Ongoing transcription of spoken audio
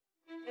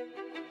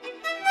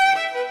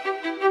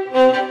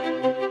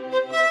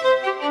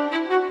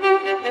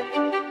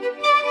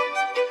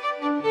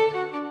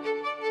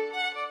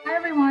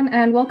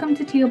and welcome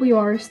to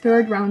TWR's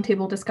third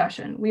roundtable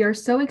discussion. We are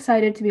so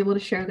excited to be able to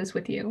share this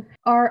with you.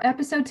 Our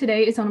episode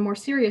today is on a more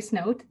serious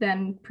note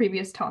than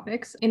previous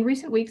topics. In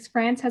recent weeks,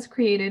 France has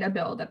created a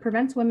bill that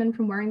prevents women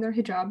from wearing their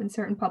hijab in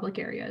certain public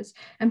areas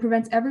and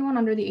prevents everyone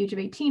under the age of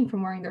 18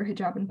 from wearing their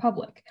hijab in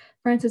public.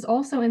 France has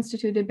also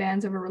instituted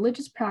bans over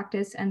religious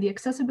practice and the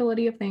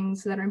accessibility of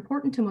things that are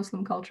important to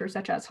Muslim culture,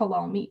 such as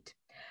halal meat.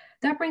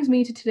 That brings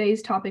me to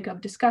today's topic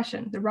of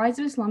discussion, the rise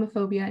of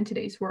Islamophobia in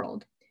today's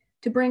world.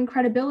 To bring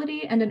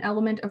credibility and an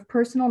element of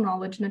personal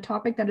knowledge in a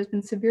topic that has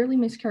been severely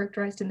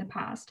mischaracterized in the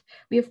past,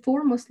 we have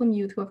 4 Muslim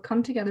youth who have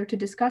come together to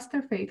discuss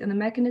their faith and the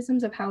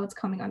mechanisms of how it's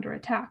coming under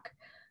attack.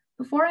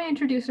 Before I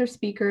introduce our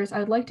speakers, I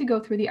would like to go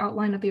through the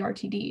outline of the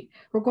RTD.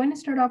 We're going to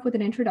start off with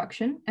an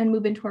introduction and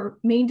move into our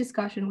main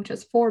discussion, which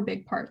has 4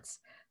 big parts.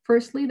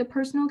 Firstly, the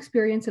personal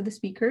experience of the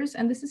speakers,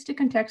 and this is to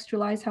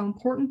contextualize how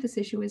important this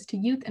issue is to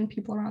youth and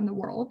people around the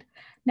world.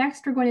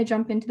 Next, we're going to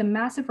jump into the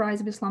massive rise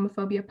of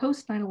Islamophobia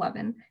post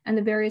 9/11 and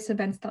the various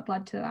events that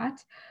led to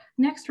that.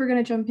 Next, we're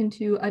going to jump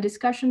into a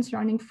discussion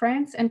surrounding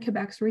France and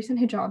Quebec's recent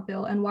hijab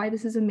bill and why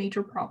this is a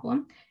major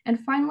problem. And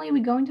finally, we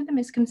go into the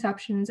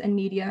misconceptions and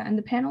media, and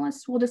the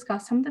panelists will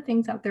discuss some of the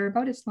things out there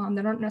about Islam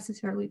that aren't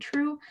necessarily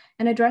true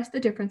and address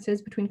the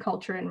differences between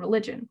culture and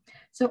religion.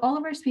 So all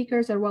of our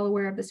speakers are well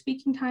aware of the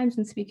speaking times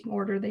and speaking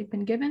order they've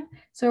been given.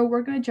 So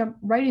we're going to jump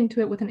right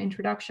into it with an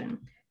introduction.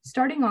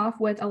 Starting off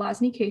with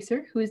Alasni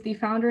Kaser, who is the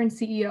founder and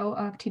CEO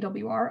of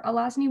TWR.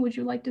 Alasni, would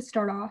you like to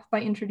start off by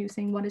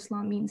introducing what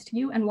Islam means to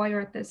you and why you're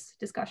at this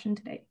discussion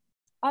today?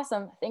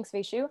 Awesome. Thanks,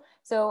 Vaishu.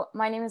 So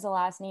my name is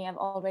Alasni. I've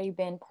already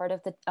been part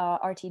of the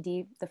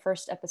RTD, the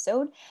first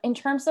episode. In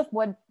terms of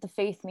what the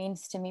faith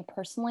means to me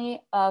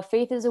personally,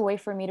 faith is a way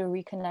for me to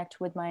reconnect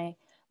with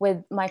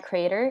my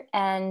creator.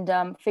 And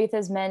faith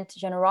has meant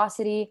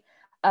generosity,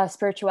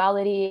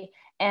 spirituality,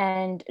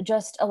 and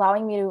just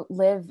allowing me to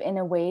live in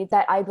a way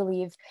that I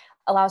believe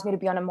allows me to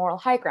be on a moral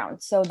high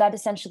ground. So that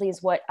essentially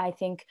is what I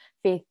think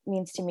faith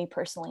means to me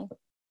personally.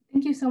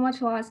 Thank you so much,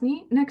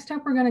 Alasni. Next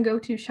up, we're going to go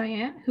to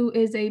Cheyenne, who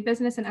is a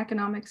business and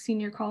economics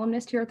senior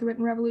columnist here at the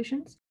Written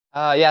Revolutions. So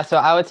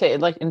I would say,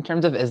 like, in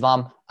terms of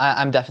Islam,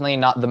 I'm definitely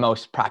not the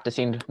most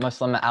practicing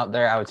Muslim out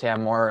there. I would say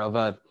I'm more of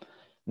a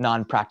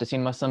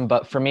non-practicing Muslim.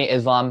 But for me,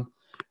 Islam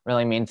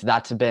really means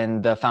that's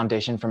been the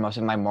foundation for most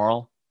of my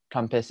moral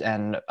compass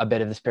and a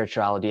bit of the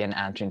spirituality and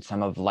answering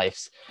some of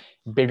life's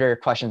bigger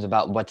questions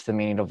about what's the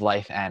meaning of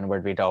life and where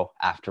do we go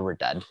after we're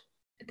dead.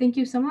 Thank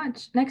you so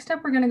much. Next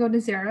up, we're going to go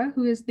to Zara,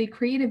 who is the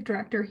creative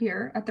director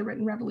here at the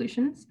Written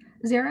Revolutions.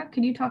 Zara,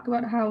 could you talk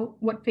about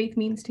what faith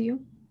means to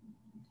you?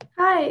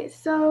 Hi,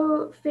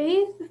 so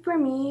faith for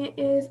me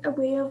is a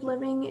way of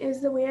living,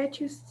 is the way I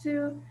choose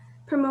to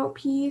promote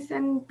peace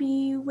and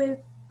be with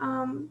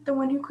the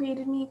one who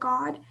created me,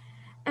 God.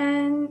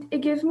 And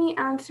it gives me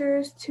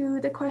answers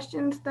to the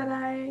questions that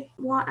I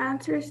want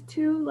answers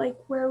to, like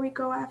where we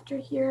go after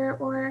here,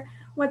 or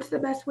what's the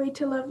best way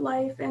to live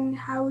life, and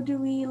how do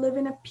we live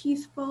in a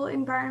peaceful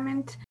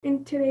environment.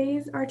 In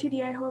today's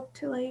RTD, I hope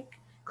to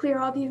clear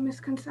all these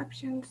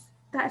misconceptions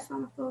that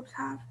Islamophobes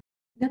have.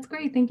 That's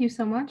great. Thank you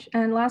so much.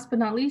 And last but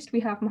not least,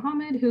 we have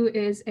Mohammed, who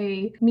is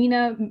a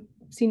MENA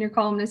senior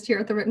columnist here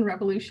at the Written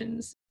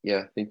Revolutions.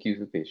 Yeah, thank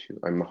you, Vaishu.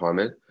 I'm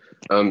Mohammed.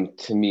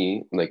 To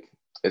me,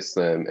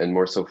 Islam, and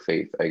more so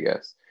faith, I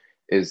guess,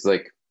 is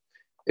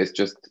it's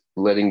just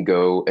letting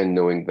go and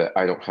knowing that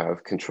I don't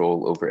have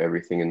control over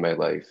everything in my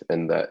life,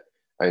 and that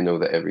I know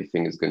that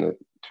everything is going to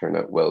turn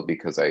out well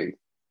because I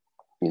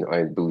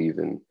believe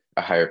in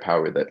a higher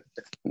power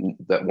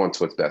that wants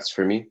what's best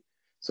for me.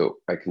 So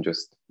I can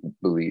just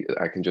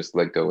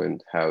let go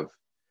and have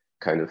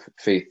kind of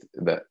faith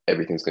that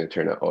everything's going to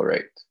turn out all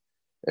right.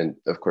 And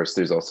of course,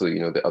 there's also,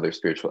 the other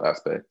spiritual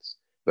aspects,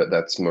 but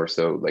that's more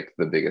so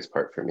the biggest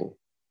part for me.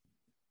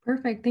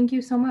 Perfect. Thank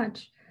you so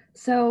much.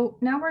 So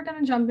now we're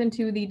going to jump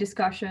into the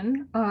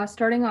discussion,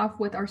 starting off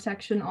with our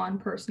section on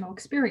personal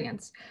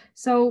experience.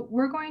 So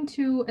we're going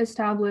to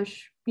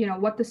establish,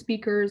 what the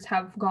speakers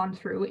have gone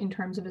through in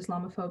terms of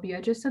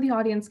Islamophobia, just so the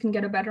audience can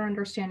get a better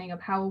understanding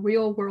of how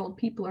real world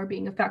people are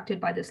being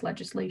affected by this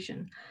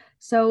legislation.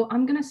 So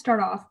I'm going to start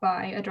off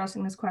by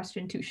addressing this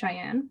question to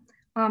Cheyenne.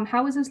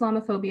 How has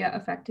Islamophobia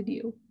affected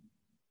you?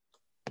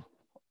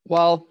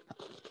 Well,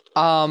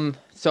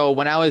 so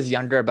when I was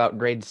younger, about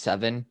grade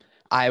 7,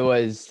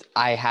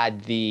 I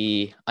had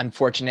the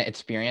unfortunate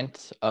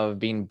experience of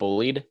being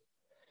bullied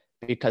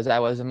because I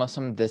was a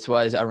Muslim. This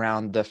was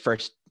around the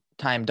first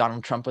time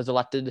Donald Trump was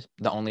elected,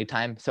 the only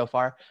time so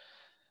far.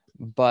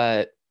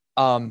 But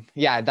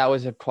that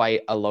was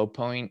quite a low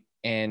point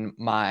in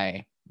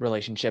my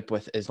relationship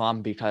with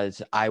Islam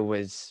because I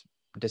was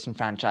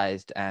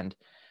disenfranchised and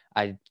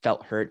I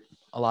felt hurt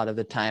a lot of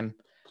the time.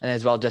 And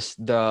as well,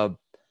 just the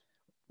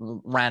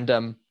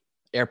random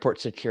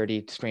airport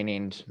security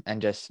screenings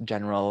and just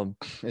general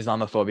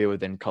Islamophobia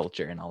within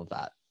culture and all of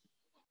that.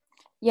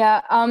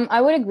 Yeah, I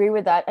would agree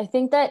with that. I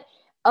think that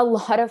a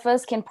lot of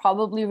us can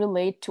probably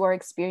relate to our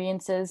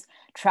experiences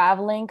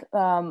traveling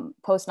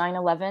post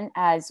 9/11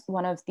 as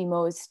one of the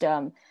most,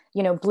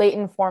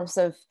 blatant forms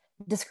of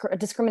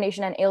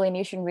discrimination and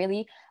alienation,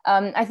 really.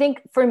 I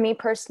think for me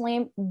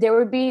personally, there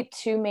would be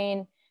two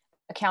main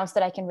accounts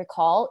that I can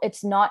recall.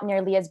 It's not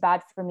nearly as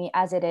bad for me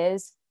as it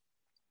is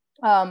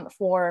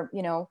for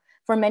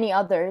many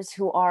others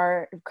who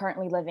are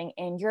currently living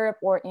in Europe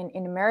or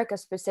in America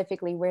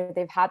specifically, where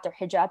they've had their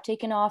hijab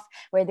taken off,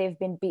 where they've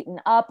been beaten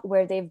up,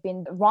 where they've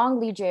been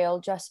wrongly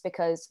jailed just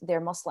because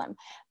they're Muslim.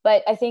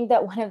 But I think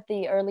that one of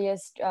the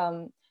earliest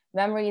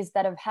memories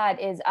that I've had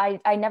is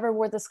I never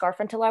wore the scarf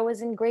until I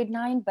was in grade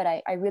 9, but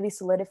I really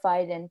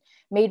solidified and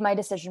made my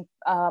decision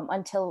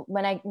until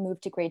when I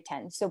moved to grade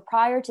 10. So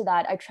prior to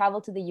that, I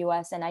traveled to the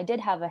US and I did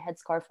have a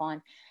headscarf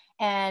on.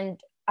 And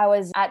I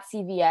was at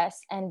CVS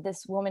and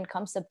this woman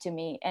comes up to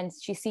me and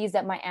she sees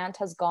that my aunt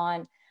has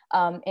gone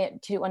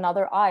to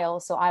another aisle.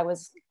 So I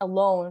was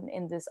alone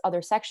in this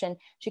other section.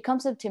 She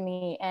comes up to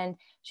me and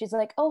she's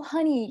like, "Oh,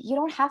 honey, you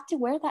don't have to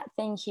wear that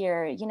thing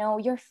here. You know,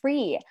 you're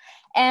free."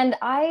 And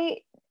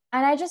I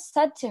just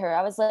said to her,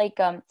 I was like,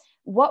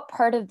 what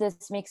part of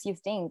this makes you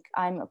think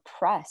I'm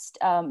oppressed?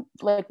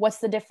 Like, what's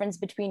the difference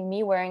between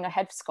me wearing a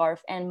headscarf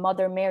and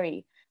Mother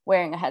Mary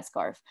wearing a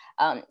headscarf?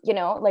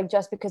 Like,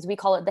 just because we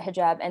call it the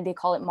hijab and they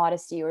call it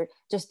modesty, or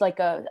just like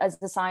as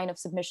the sign of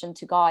submission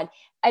to God.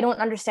 I don't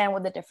understand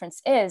what the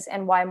difference is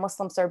and why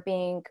Muslims are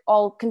being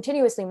all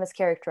continuously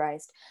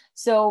mischaracterized.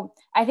 So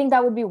I think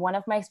that would be one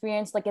of my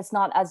experience. Like, it's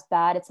not as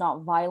bad, it's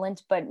not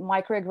violent, but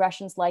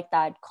microaggressions like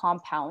that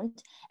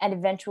compound and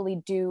eventually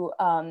do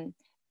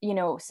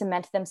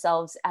cement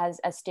themselves as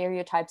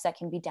stereotypes that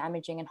can be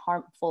damaging and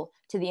harmful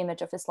to the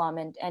image of Islam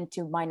and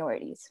to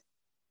minorities.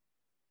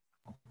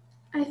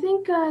 I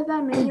think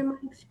that many of my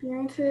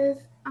experiences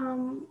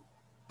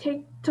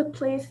took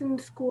place in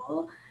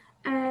school,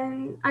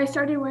 and I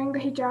started wearing the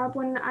hijab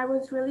when I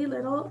was really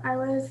little. I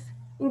was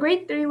in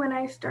grade 3 when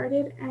I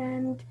started,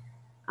 and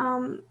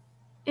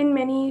in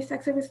many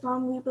sects of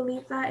Islam, we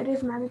believe that it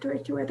is mandatory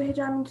to wear the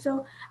hijab, and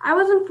so I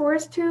wasn't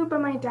forced to, but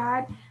my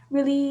dad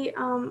really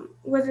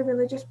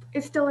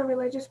is still a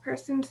religious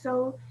person,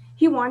 so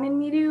he wanted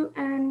me to,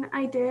 and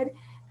I did.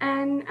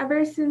 And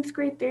ever since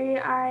grade 3,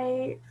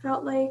 I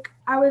felt like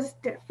I was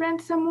different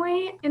some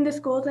way. In the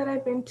schools that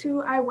I've been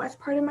to, I was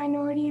part of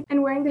minority,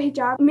 and wearing the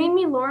hijab made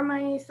me lower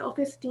my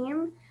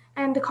self-esteem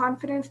and the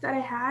confidence that I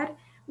had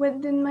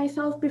within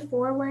myself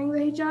before wearing the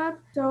hijab.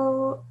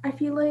 So I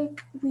feel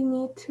like we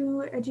need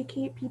to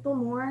educate people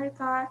more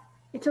that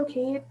it's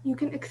okay, you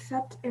can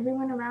accept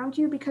everyone around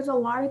you, because a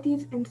lot of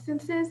these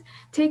instances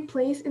take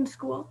place in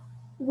school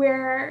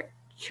where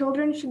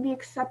children should be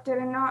accepted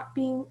and not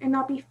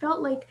be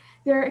felt like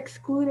they're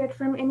excluded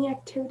from any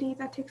activity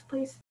that takes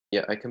place.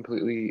 Yeah, I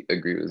completely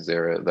agree with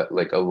Zara that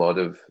like a lot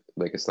of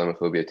like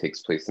Islamophobia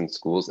takes place in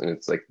schools, and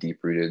it's like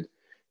deep rooted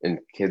in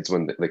kids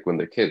when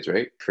they're kids,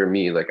 right? For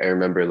me, like I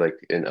remember like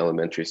in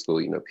elementary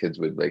school, kids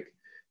would like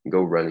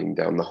go running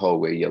down the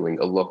hallway yelling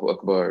Allahu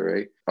Akbar,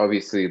 right?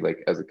 Obviously,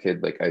 like as a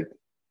kid, like I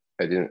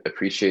didn't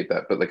appreciate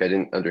that, but like I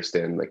didn't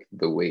understand like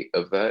the weight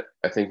of that.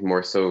 I think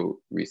more so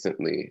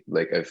recently,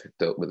 like I've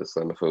dealt with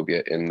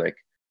Islamophobia in like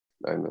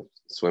I'm a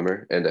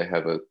swimmer and I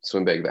have a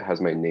swim bag that has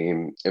my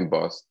name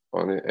embossed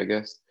on it, I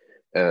guess,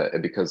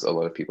 because a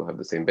lot of people have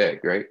the same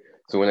bag, right?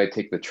 So when I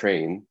take the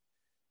train,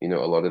 a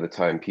lot of the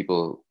time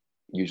people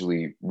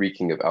usually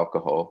reeking of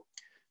alcohol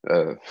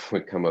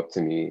would come up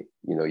to me,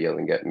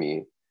 yelling at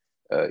me,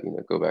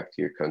 go back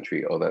to your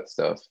country, all that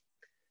stuff.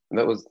 And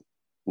that was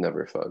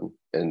never fun.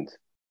 And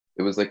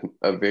it was like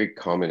a very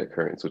common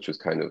occurrence, which was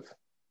kind of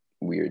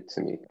weird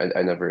to me.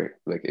 I never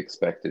like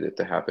expected it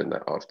to happen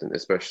that often,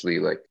 especially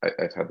like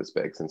I've had this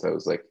bag since I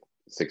was like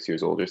 6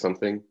 years old or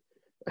something,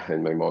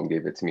 and my mom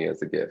gave it to me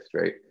as a gift,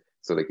 right?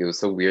 So like it was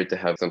so weird to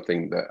have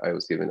something that I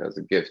was given as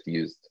a gift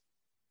used,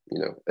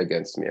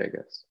 against me, I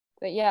guess.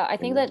 But yeah, I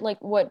think that like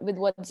what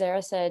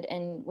Zara said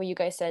and what you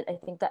guys said, I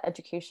think that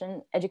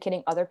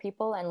educating other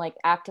people and like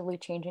actively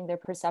changing their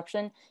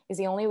perception is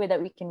the only way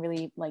that we can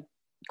really like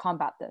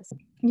combat this.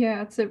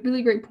 Yeah, it's a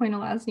really great point,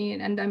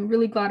 Alasni, and I'm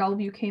really glad all of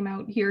you came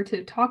out here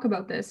to talk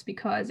about this,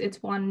 because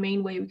it's one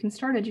main way we can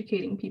start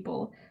educating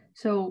people.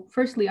 So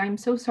firstly, I'm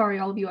so sorry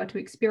all of you had to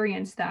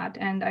experience that,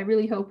 and I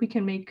really hope we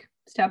can make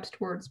steps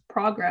towards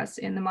progress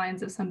in the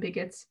minds of some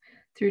bigots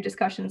through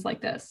discussions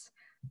like this.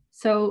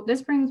 So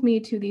this brings me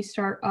to the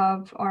start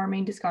of our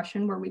main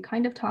discussion, where we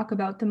kind of talk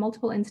about the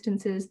multiple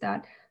instances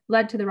that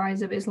led to the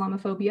rise of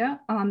Islamophobia,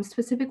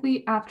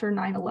 specifically after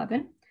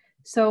 9/11.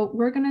 So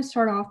we're going to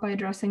start off by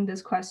addressing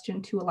this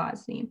question to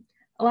Alasni.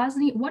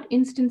 Alasni, what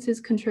instances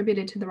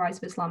contributed to the rise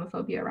of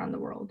Islamophobia around the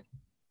world?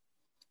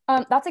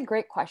 That's a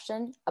great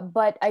question,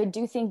 but I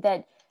do think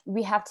that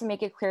we have to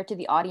make it clear to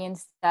the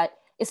audience that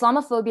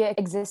Islamophobia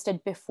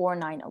existed before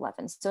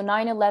 9/11. So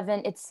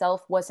 9/11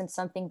 itself wasn't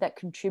something that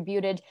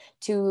contributed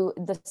to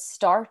the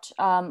start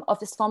of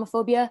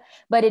Islamophobia,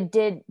 but it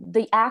did.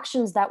 The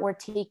actions that were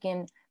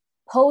taken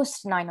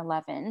post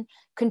 9/11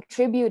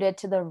 contributed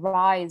to the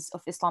rise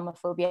of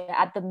Islamophobia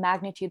at the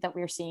magnitude that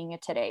we're seeing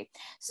it today.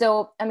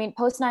 So, I mean,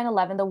 post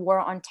 9/11, the war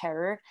on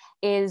terror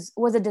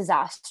was a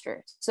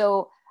disaster.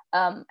 So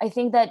I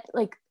think that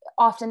like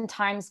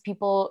oftentimes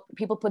people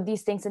put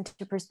these things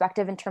into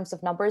perspective in terms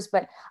of numbers,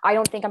 but I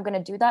don't think I'm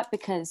going to do that,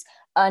 because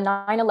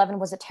 9/11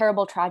 was a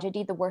terrible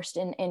tragedy, the worst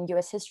in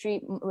US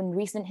history, in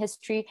recent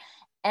history.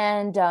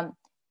 And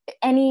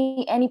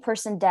any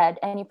person dead,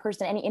 any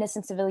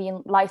innocent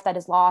civilian life that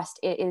is lost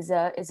is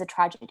a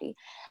tragedy.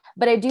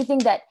 But I do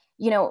think that,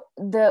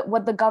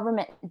 what the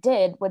government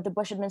did, what the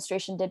Bush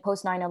administration did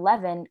post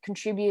 9/11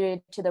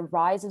 contributed to the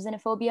rise of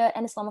xenophobia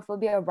and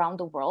Islamophobia around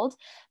the world,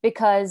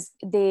 because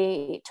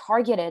they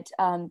targeted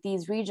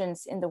these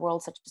regions in the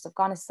world, such as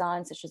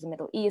Afghanistan, such as the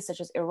Middle East,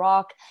 such as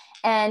Iraq.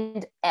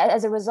 And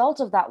as a result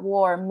of that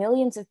war,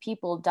 millions of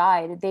people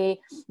died. They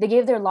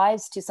gave their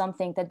lives to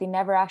something that they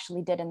never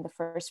actually did in the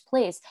first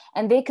place.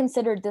 And they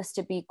considered this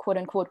to be quote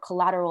unquote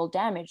collateral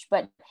damage,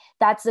 but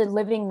that's a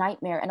living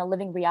nightmare and a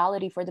living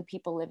reality for the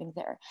people living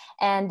there.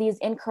 And these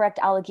incorrect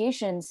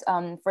allegations,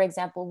 for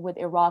example, with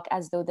Iraq,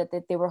 as though that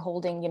they were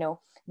holding,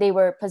 they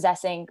were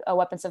possessing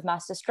weapons of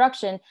mass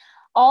destruction,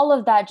 all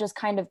of that just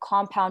kind of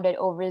compounded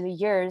over the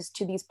years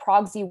to these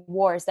proxy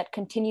wars that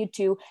continued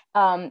to,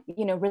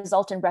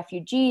 result in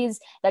refugees,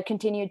 that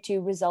continued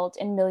to result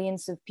in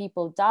millions of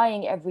people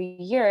dying every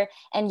year.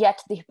 And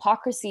yet the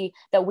hypocrisy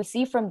that we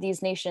see from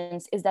these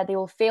nations is that they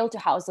will fail to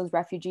house those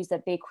refugees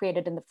that they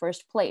created in the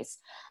first place.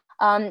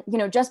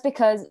 Just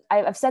because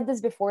I've said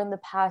this before in the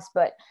past,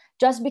 but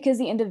just because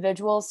the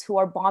individuals who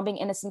are bombing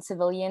innocent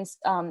civilians,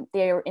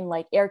 they're in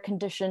like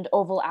air-conditioned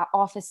Oval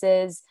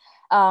Offices,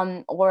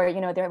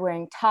 or they're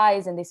wearing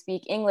ties and they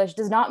speak English,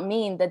 does not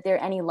mean that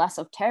they're any less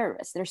of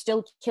terrorists. They're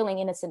still killing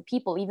innocent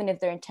people, even if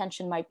their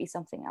intention might be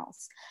something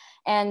else.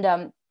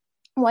 And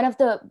one of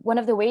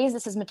the ways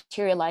this has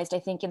materialized, I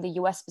think, in the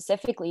US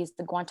specifically, is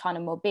the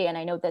Guantanamo Bay. And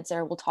I know that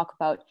Zara will talk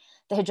about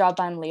the hijab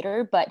ban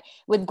later, but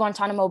with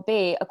Guantanamo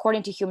Bay,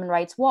 according to Human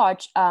Rights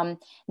Watch,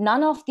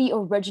 none of the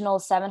original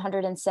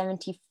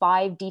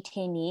 775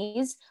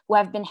 detainees who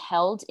have been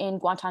held in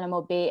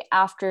Guantanamo Bay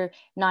after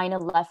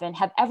 9/11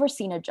 have ever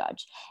seen a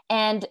judge.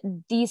 And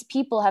these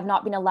people have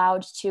not been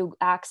allowed to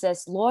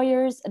access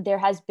lawyers. There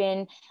has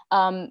been,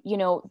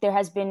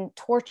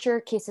 torture,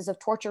 cases of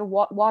torture,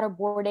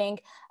 waterboarding,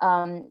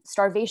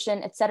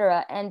 starvation,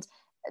 etc. And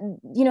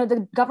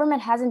the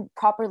government hasn't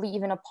properly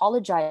even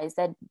apologized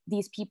that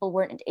these people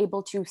weren't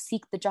able to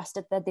seek the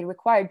justice that they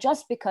required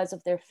just because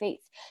of their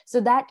faith.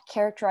 So that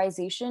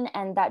characterization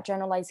and that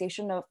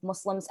generalization of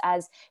Muslims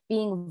as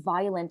being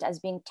violent, as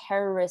being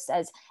terrorists,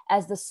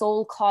 as the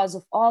sole cause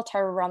of all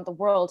terror around the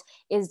world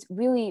is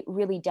really,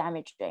 really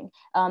damaging,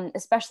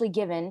 especially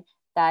given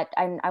that,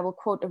 and I will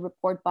quote a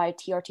report by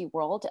TRT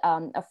World,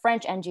 a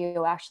French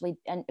NGO actually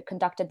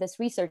conducted this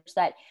research,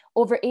 that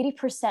over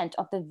 80%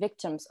 of the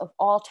victims of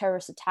all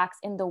terrorist attacks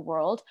in the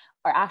world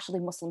are actually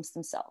Muslims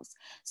themselves.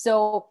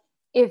 So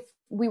if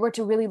we were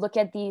to really look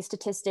at the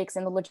statistics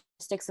and the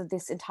logistics of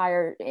this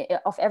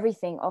of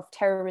everything, of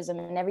terrorism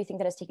and everything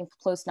that has taken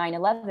place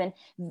 9/11,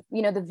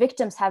 the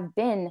victims have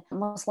been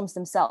Muslims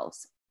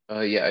themselves.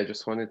 I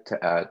just wanted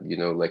to add,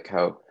 like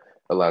how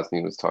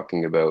Alasni was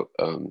talking about,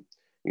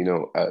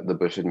 the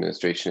Bush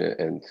administration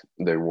and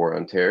their war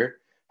on terror,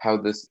 how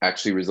this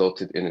actually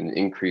resulted in an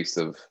increase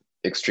of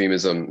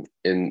extremism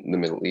in the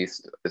Middle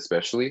East,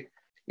 especially.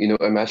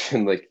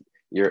 Imagine like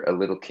you're a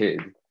little kid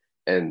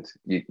and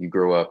you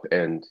grow up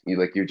and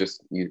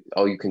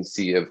all you can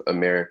see of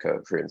America,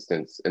 for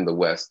instance, in the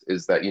West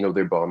is that,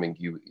 they're bombing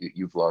you.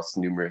 You've lost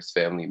numerous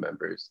family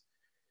members,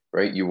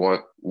 right?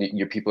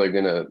 Your people are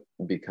going to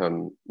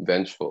become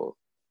vengeful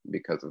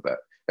because of that.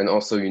 And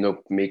also,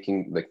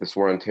 making like this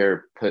war on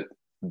terror put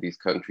these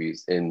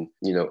countries in,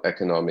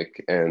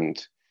 economic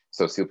and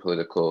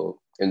sociopolitical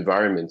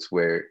environments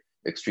where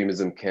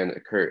extremism can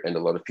occur, and a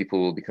lot of people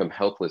will become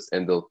helpless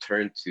and they'll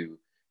turn to,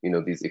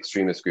 these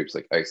extremist groups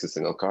like ISIS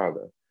and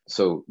Al-Qaeda.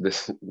 So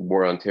this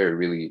war on terror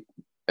really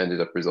ended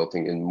up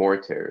resulting in more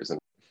terrorism.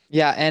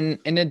 Yeah, and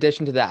in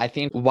addition to that, I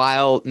think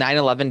while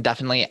 9/11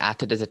 definitely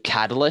acted as a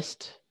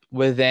catalyst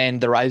within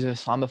the rise of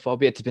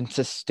Islamophobia, it's been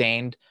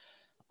sustained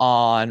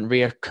on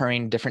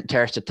reoccurring different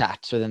terrorist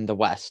attacks within the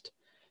West,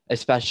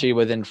 especially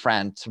within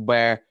France,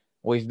 where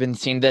we've been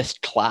seeing this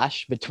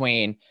clash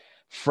between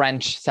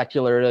French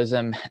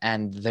secularism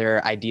and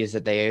their ideas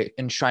that they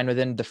enshrine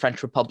within the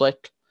French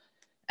Republic,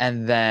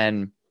 and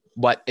then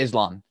what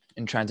Islam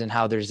enshrines, and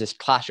how there's this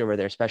clash over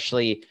there,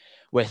 especially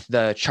with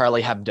the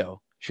Charlie Hebdo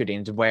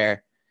shootings,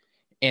 where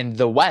in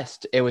the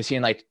West, it was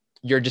seen like,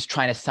 you're just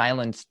trying to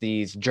silence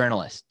these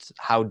journalists.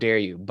 How dare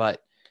you?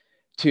 But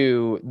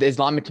to the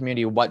Islamic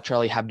community, what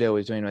Charlie Hebdo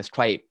was doing was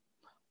quite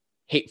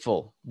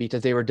hateful,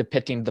 because they were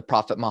depicting the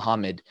Prophet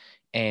Muhammad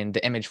in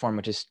the image form,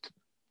 which is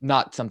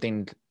not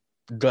something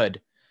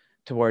good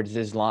towards the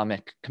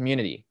Islamic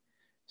community.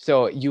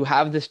 So you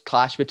have this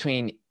clash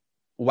between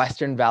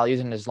Western values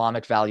and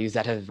Islamic values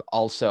that have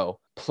also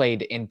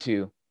played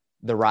into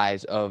the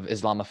rise of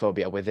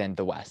Islamophobia within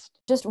the West.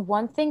 Just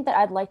one thing that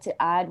I'd like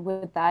to add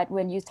with that,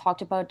 when you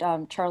talked about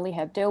Charlie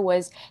Hebdo,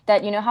 was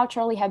that, you know how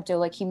Charlie Hebdo,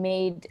 like, he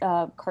made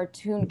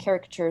cartoon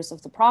caricatures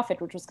of the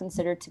Prophet, which was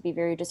considered to be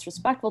very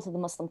disrespectful to the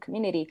Muslim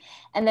community.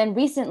 And then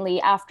recently,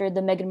 after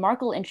the Meghan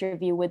Markle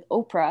interview with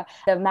Oprah,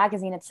 the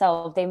magazine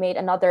itself, they made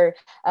another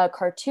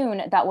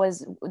cartoon that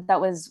was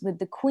with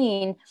the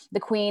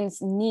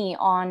Queen's knee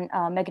on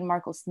Meghan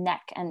Markle's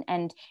neck,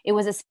 and it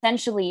was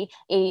essentially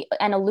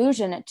an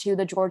allusion to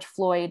the George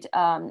Floyd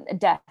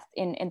death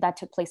in that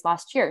took place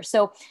last year.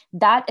 So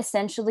that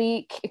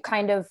essentially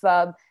kind of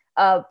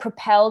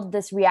propelled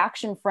this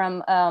reaction from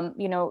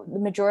the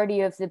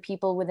majority of the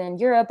people within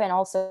Europe, and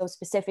also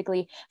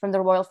specifically from the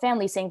royal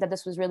family, saying that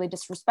this was really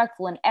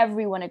disrespectful, and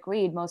everyone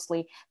agreed.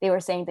 Mostly they were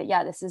saying that,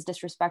 yeah, this is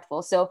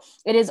disrespectful. So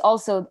it is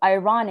also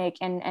ironic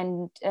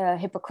and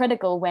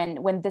hypocritical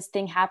when this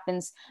thing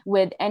happens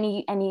with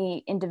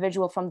any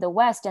individual from the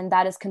West, and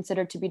that is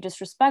considered to be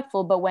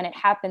disrespectful. But when it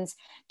happens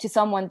to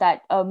someone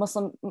that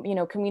Muslim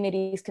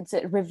communities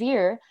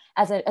revere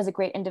as a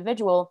great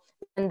individual,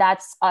 and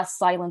that's us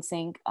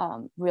silencing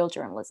real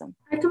journalism.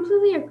 I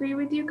completely agree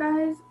with you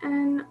guys.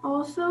 And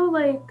also,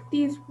 like,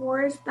 these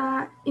wars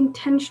that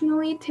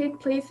intentionally take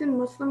place in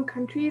Muslim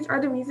countries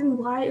are the reason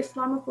why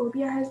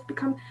Islamophobia has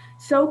become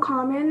so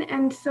common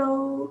and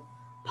so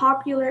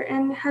popular,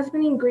 and has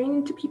been ingrained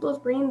into people's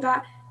brain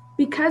that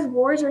because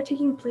wars are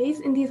taking place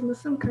in these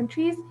Muslim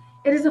countries,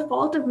 it is a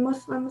fault of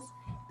Muslims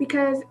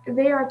because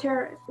they are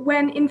terrorists,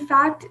 when in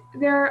fact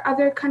there are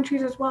other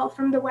countries as well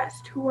from the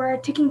West who are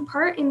taking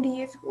part in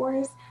these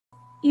wars,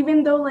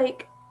 even though,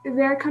 like,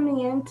 they're coming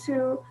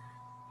into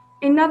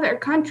another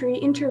country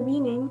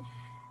intervening.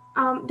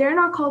 They're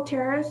not called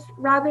terrorists.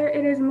 Rather,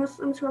 it is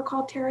Muslims who are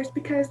called terrorists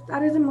because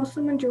that is a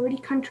Muslim majority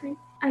country.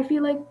 I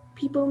feel like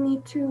people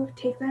need to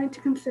take that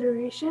into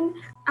consideration.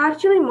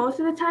 Actually, most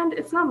of the time,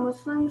 it's not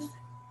Muslims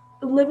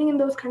living in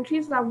those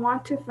countries that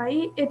want to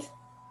fight.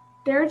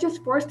 They're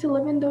just forced to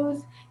live in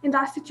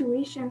that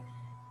situation.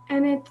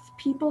 And it's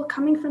people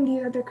coming from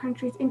these other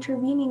countries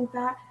intervening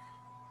that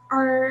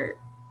are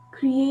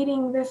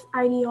creating this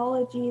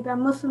ideology that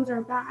Muslims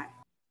are bad.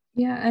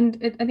 Yeah, and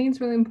I think it's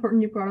really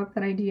important you brought up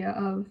that idea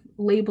of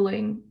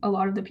labeling a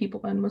lot of the people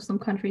in Muslim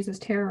countries as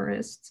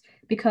terrorists,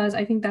 because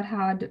I think that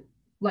had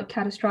like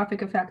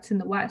catastrophic effects in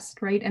the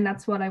West, right? And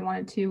that's what I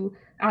wanted to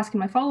ask in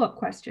my follow-up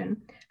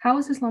question. How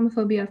has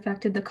Islamophobia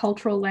affected the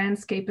cultural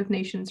landscape of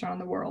nations around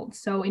the world?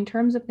 So in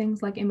terms of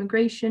things like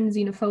immigration,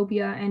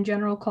 xenophobia, and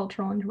general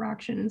cultural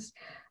interactions,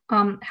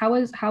 how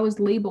is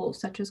labels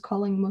such as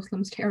calling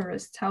Muslims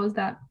terrorists, how has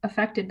that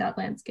affected that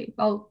landscape?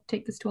 I'll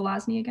take this to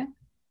Alasni again.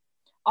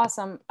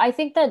 Awesome. I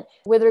think that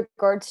with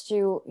regards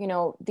to,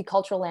 the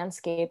cultural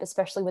landscape,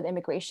 especially with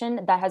immigration,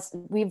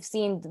 we've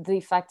seen the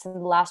effects in the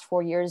last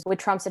 4 years with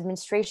Trump's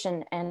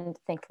administration, and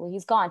thankfully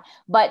he's gone.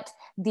 But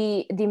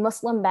the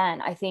Muslim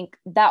ban, I think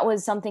that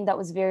was something that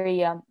was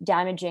very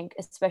damaging,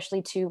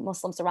 especially to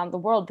Muslims around the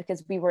world,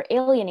 because we were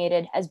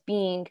alienated as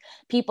being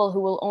people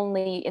who will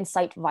only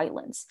incite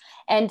violence.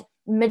 And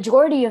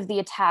majority of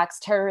the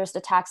terrorist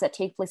attacks that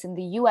take place in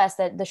the US,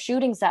 that the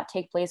shootings that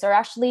take place are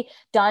actually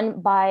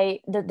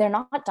they're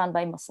not done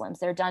by Muslims.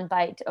 They're done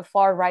by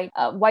far right,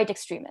 white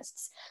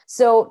extremists.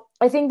 So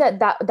I think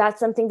that's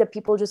something that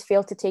people just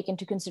fail to take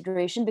into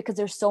consideration, because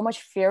there's so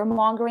much fear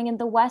mongering in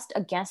the West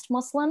against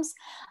Muslims.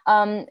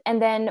 And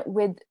then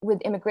with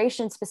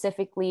immigration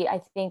specifically,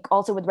 I think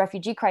also with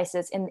refugee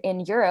crisis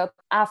in Europe,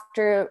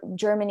 after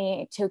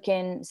Germany took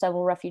in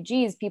several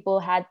refugees,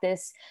 people had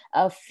this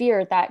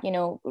fear that,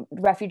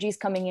 refugees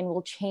coming in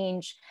will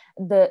change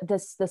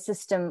the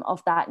system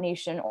of that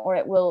nation, or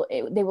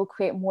they will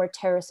create more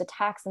terrorist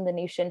attacks in the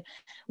nation,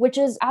 which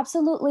is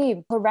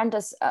absolutely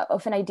horrendous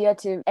of an idea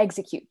to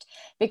execute,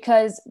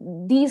 because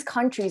these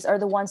countries are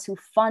the ones who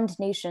fund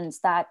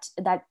nations that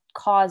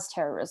cause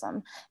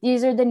terrorism.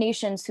 These are the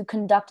nations who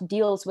conduct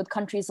deals with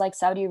countries like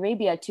Saudi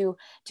Arabia to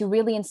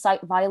really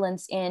incite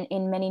violence in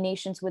many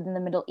nations within the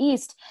Middle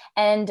East.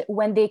 And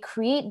when they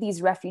create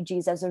these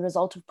refugees as a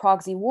result of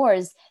proxy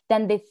wars,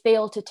 then they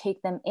fail to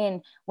take them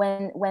in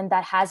when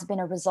that has been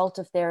a result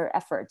of their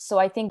efforts. So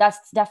I think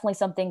that's definitely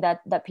something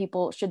that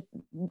people should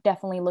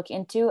definitely look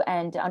into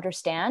and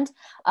understand.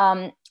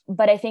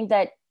 But I think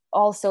that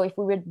also, if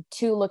we were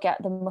to look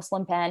at the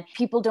Muslim ban,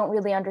 people don't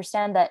really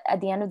understand that at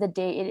the end of the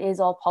day, it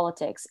is all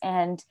politics.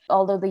 And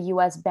although the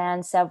US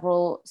banned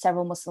several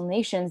Muslim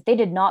nations, they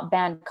did not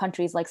ban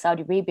countries like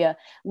Saudi Arabia,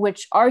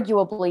 which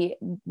arguably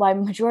by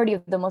majority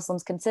of the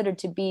Muslims considered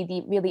to be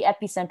the really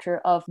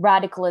epicenter of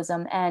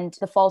radicalism, and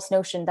the false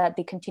notion that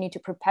they continue to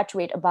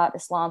perpetuate about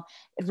Islam.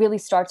 It really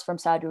starts from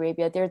Saudi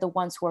Arabia. They're the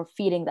ones who are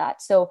feeding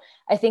that. So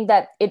I think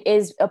that it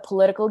is a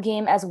political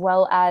game as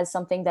well as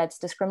something that's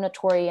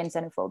discriminatory and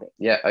xenophobic.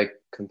 Yeah, I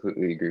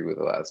completely agree with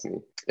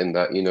Alasmi in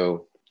that,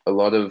 a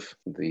lot of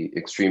the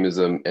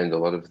extremism and a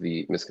lot of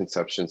the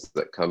misconceptions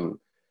that come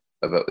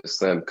about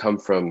Islam come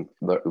from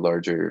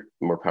larger,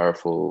 more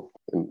powerful,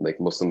 like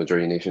Muslim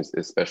majority nations,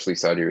 especially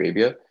Saudi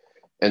Arabia.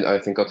 And I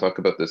think I'll talk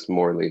about this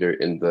more later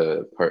in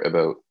the part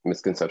about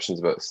misconceptions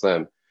about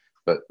Islam.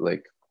 But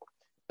like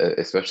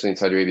especially in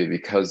Saudi Arabia,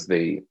 because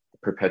they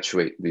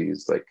perpetuate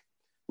these like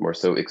more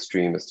so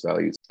extremist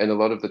values. And a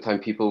lot of the time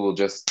people will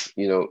just,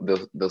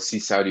 they'll see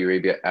Saudi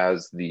Arabia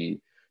as the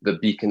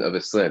beacon of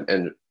Islam.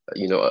 And,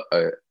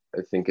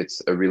 I think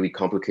it's a really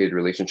complicated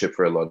relationship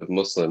for a lot of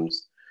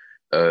Muslims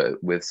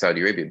with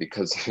Saudi Arabia,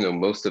 because,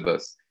 most of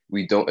us,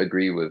 we don't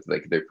agree with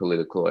like their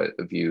political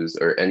views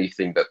or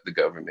anything that the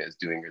government is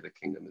doing or the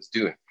kingdom is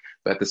doing.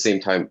 But at the same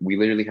time, we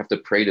literally have to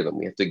pray to them.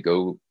 We have to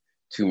go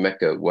to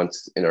Mecca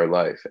once in our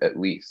life, at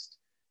least,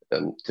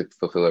 to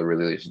fulfill our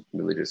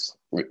religious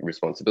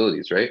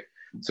responsibilities, right?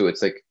 So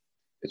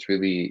it's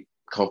really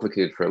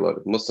complicated for a lot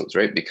of Muslims,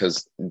 right?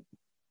 Because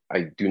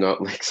I do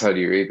not like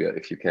Saudi Arabia,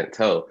 if you can't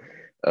tell,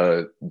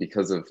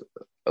 because of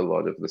a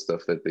lot of the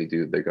stuff that they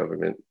do, their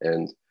government,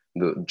 and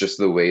just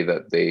the way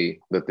that they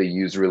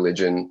use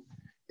religion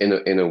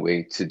in a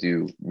way to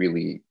do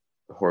really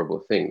horrible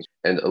things.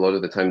 And a lot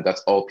of the time,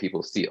 that's all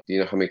people see. Do you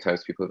know how many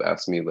times people have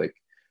asked me like,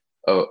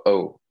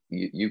 oh,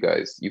 you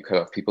guys, you cut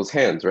off people's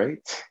hands, right?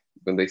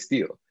 When they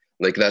steal.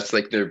 Like that's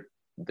like their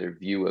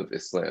view of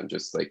Islam,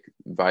 just like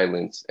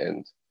violence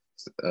and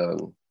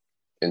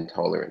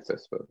intolerance, I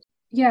suppose.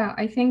 Yeah,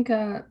 I think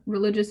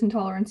religious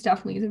intolerance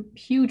definitely is a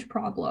huge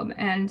problem,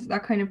 and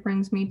that kind of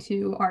brings me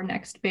to our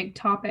next big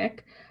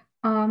topic.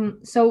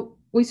 So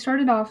we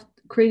started off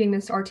creating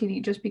this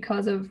RTD just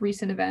because of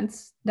recent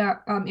events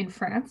that in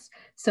France.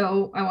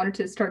 So I wanted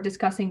to start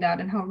discussing that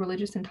and how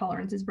religious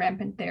intolerance is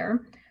rampant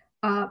there.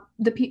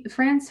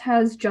 France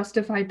has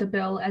justified the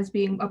bill as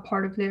being a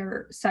part of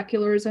their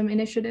secularism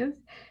initiative.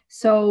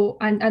 So,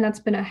 and that's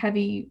been a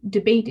heavy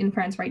debate in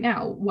France right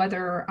now,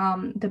 whether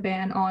the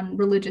ban on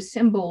religious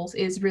symbols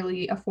is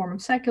really a form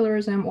of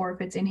secularism or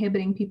if it's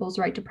inhibiting people's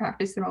right to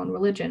practice their own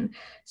religion.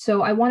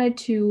 So I wanted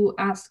to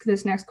ask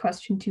this next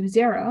question to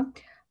Zara.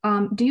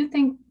 Do you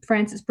think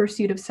France's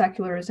pursuit of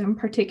secularism,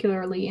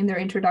 particularly in their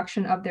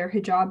introduction of their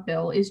hijab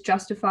bill, is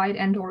justified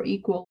and or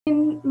equal?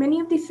 In many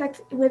of these sects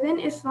within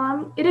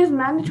Islam, it is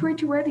mandatory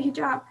to wear the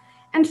hijab.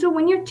 And so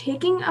when you're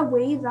taking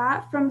away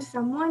that from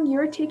someone,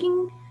 you're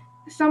taking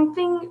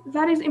something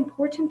that is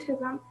important to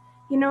them.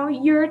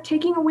 You're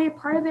taking away a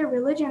part of their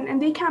religion and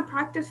they can't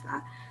practice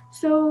that.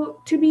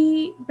 So to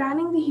be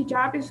banning the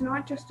hijab is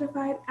not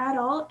justified at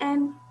all.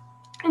 And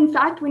in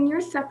fact, when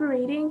you're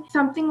separating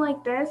something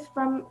like this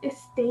from a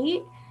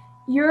state,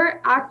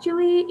 you're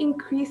actually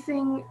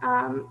increasing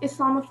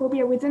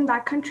Islamophobia within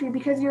that country,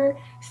 because you're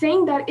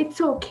saying that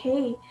it's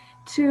okay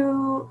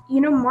to,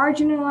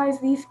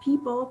 marginalize these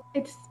people.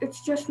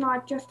 It's just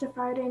not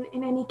justified in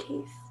any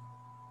case.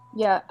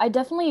 Yeah, I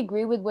definitely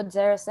agree with what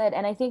Zara said,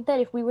 and I think that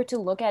if we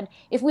look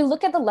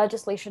at the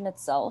legislation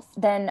itself,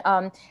 then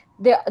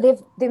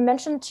they've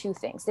mentioned two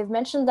things. They've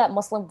mentioned that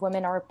Muslim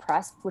women are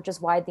oppressed, which is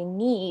why they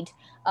need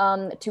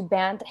to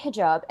ban the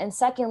hijab, and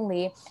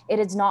secondly, it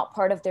is not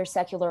part of their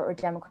secular or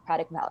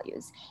democratic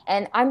values.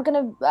 And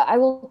I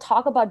will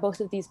talk about both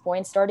of these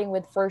points, starting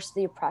with first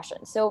the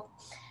oppression. So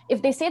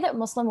if they say that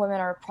Muslim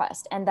women are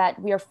oppressed and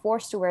that we are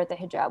forced to wear the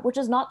hijab, which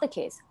is not the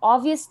case.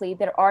 Obviously,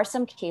 there are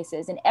some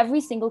cases in every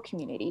single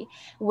community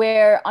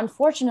where,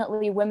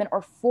 unfortunately, women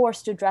are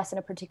forced to dress in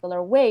a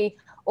particular way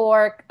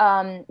or,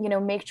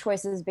 make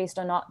choices based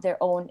on not their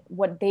own,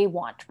 what they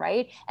want,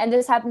 right? And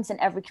this happens in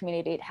every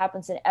community. It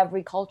happens in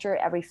every culture,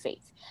 every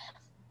faith.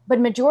 But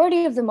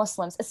majority of the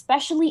Muslims,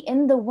 especially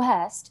in the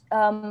West,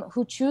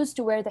 who choose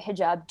to wear the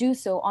hijab, do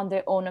so on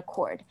their own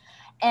accord.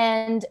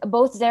 And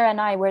both Zara and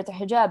I wear the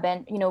hijab,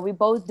 and we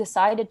both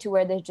decided to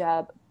wear the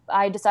hijab.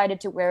 I decided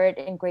to wear it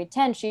in grade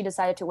 10. She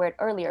decided to wear it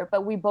earlier,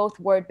 but we both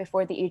wore it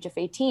before the age of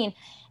 18.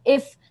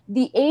 If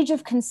the age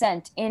of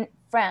consent in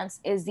France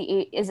is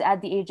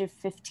at the age of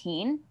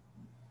 15,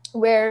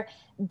 where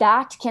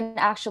that can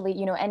actually,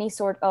 any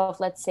sort of,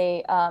 let's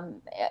say,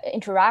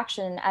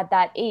 interaction at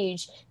that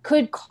age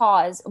could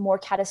cause more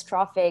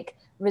catastrophic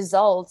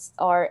results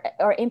or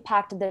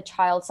impact the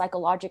child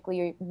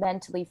psychologically,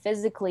 mentally,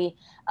 physically.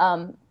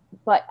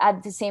 But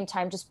at the same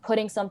time, just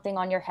putting something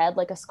on your head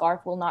like a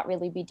scarf will not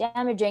really be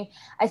damaging.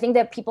 I think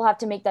that people have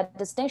to make that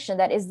distinction.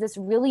 That is this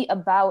really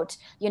about,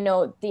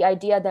 the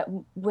idea that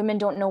women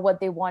don't know what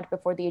they want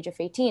before the age of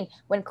 18,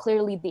 when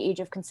clearly the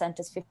age of consent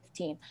is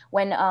 15.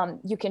 When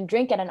you can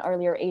drink at an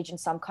earlier age in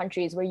some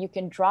countries, where you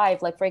can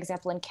drive, like for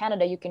example, in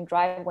Canada, you can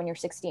drive when you're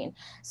 16.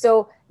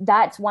 So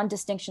that's one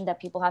distinction that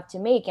people have to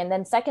make. And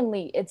then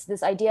secondly, it's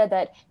this idea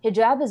that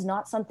hijab is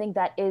not something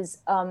that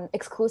is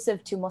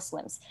exclusive to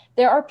Muslims.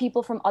 There are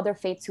people from other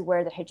faiths who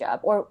wear the hijab,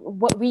 or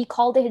what we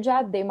call the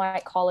hijab, they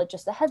might call it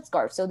just a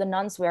headscarf. So the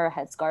nuns wear a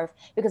headscarf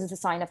because it's a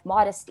sign of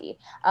modesty.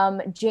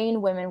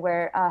 Jain women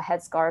wear a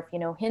headscarf,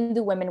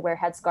 Hindu women wear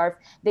headscarf.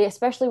 They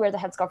especially wear the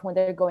headscarf when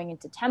they're going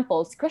into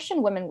temples.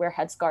 Christian women wear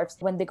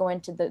headscarves when they go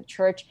into the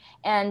church.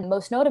 And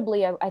most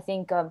notably, I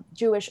think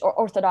Jewish or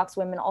Orthodox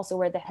women also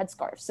wear the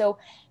headscarf. So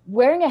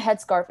wearing a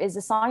headscarf is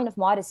a sign of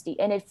modesty.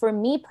 And for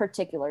me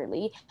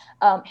particularly,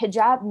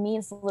 hijab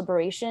means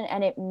liberation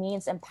and it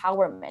means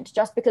empowerment.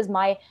 Just because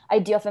my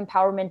idea of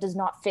empowerment does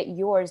not fit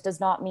yours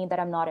does not mean that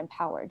I'm not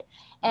empowered.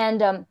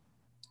 And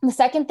The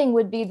second thing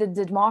would be the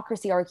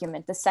democracy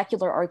argument, the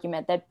secular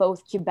argument that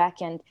both Quebec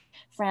and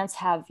France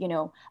have,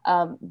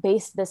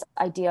 based this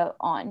idea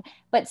on.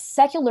 But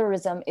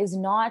secularism is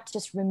not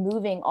just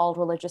removing all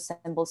religious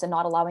symbols and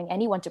not allowing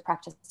anyone to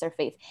practice their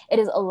faith. It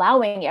is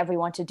allowing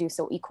everyone to do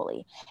so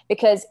equally,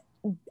 because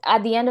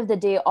at the end of the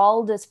day,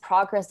 all this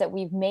progress that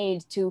we've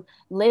made to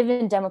live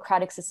in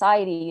democratic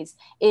societies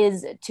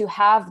is to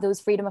have those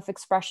freedom of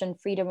expression,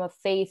 freedom of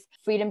faith,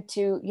 freedom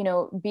to,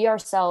 be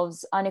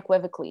ourselves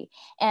unequivocally.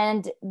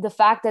 And the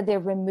fact that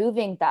they're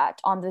removing that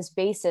on this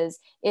basis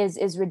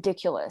is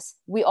ridiculous.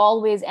 We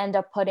always end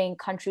up putting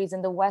countries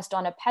in the West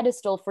on a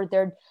pedestal for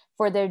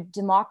their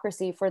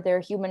democracy, for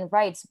their human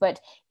rights. But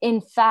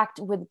in fact,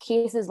 with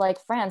cases like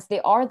France, they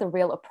are the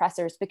real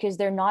oppressors because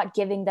they're not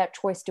giving that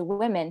choice to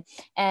women.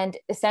 And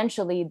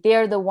essentially,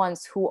 they're the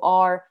ones who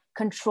are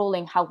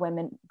controlling how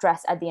women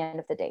dress at the end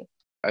of the day.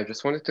 I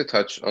just wanted to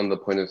touch on the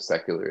point of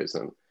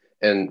secularism.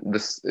 And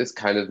this is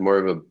kind of more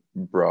of a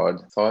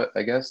broad thought,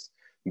 I guess.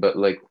 But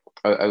like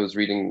I was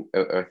reading,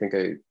 I think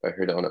I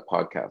heard it on a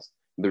podcast.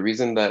 The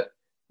reason that,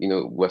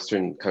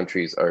 Western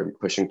countries are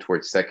pushing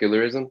towards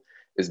secularism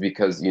is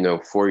because,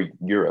 for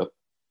Europe,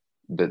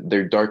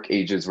 their dark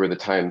ages were the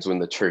times when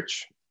the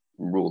church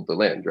ruled the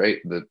land, right?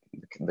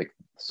 Like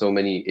so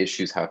many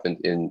issues happened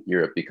in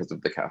Europe because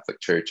of the Catholic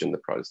Church and the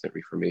Protestant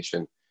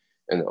Reformation,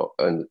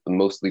 and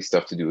mostly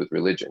stuff to do with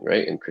religion,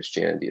 right? And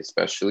Christianity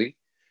especially.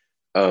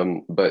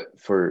 But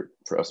for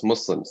us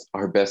Muslims,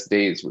 our best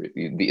days were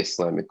the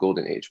Islamic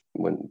Golden Age.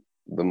 When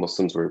the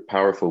Muslims were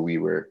powerful, we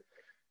were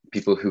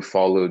people who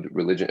followed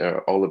religion.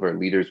 All of our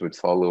leaders would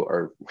follow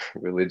our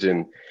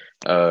religion,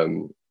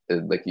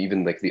 like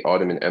even like the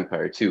Ottoman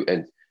Empire too.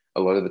 And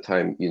a lot of the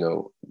time,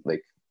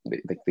 like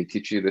they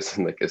teach you this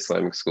in like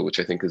Islamic school, which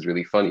I think is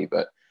really funny.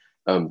 But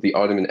the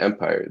Ottoman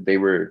Empire, they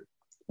were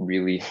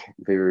really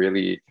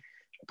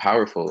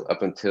powerful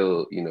up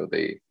until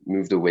they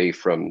moved away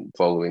from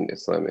following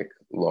Islamic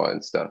law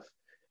and stuff.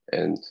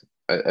 And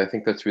I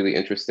think that's really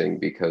interesting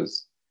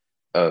because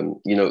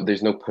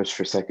there's no push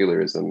for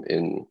secularism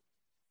in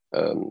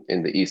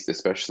the East,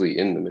 especially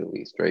in the Middle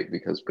East, right?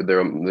 Because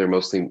they're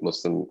mostly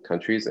Muslim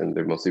countries and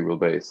they're mostly ruled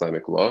by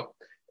Islamic law.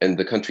 And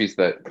the countries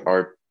that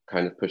are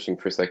kind of pushing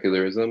for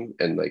secularism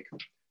and like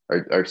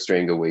are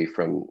straying away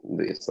from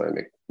the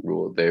Islamic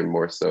rule, they're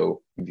more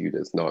so viewed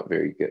as not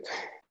very good.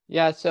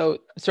 Yeah, so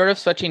sort of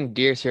switching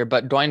gears here,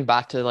 but going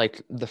back to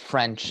like the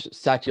French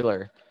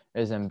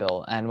secularism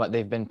bill and what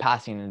they've been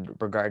passing in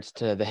regards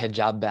to the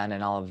hijab ban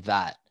and all of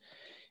that.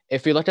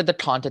 If we looked at the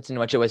context in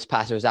which it was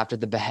passed, it was after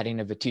the beheading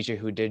of a teacher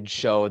who did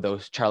show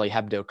those Charlie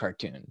Hebdo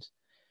cartoons.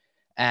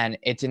 And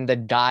it's in the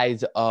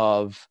guise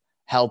of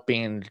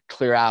helping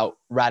clear out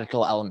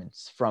radical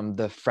elements from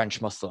the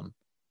French Muslim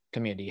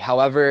community.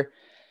 However,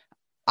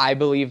 I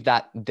believe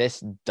that this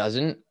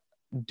doesn't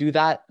do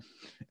that.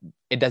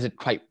 It does it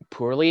quite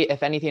poorly,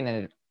 if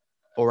anything,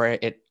 or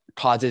it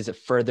causes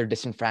further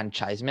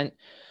disenfranchisement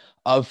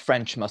of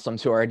French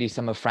Muslims, who are already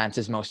some of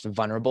France's most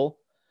vulnerable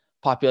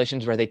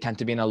populations, where they tend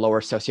to be in a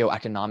lower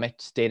socioeconomic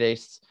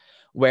status,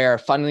 where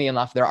funnily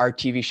enough, there are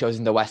TV shows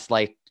in the West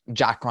like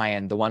Jack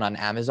Ryan, the one on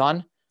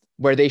Amazon,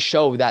 where they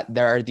show that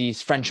there are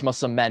these French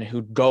Muslim men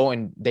who go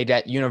and they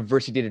get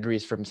university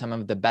degrees from some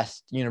of the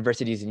best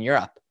universities in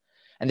Europe,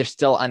 and they're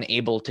still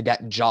unable to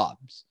get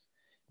jobs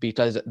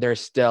because they're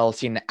still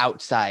seen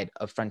outside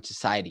of French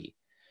society.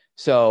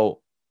 So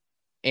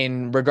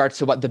in regards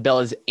to what the bill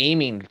is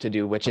aiming to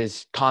do, which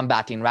is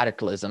combating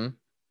radicalism,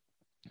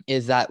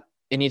 is that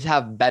it needs to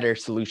have better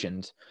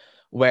solutions,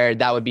 where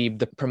that would be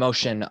the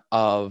promotion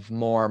of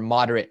more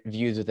moderate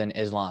views within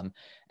Islam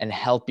and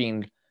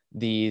helping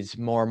these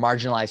more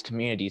marginalized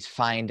communities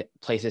find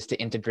places to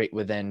integrate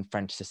within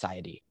French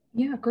society.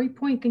 Yeah, great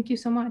point. Thank you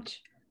so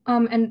much.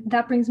 And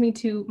that brings me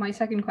to my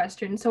second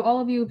question. So all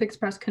of you have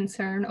expressed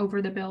concern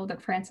over the bill that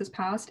France has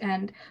passed,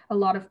 and a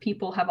lot of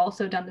people have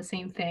also done the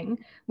same thing.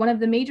 One of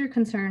the major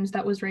concerns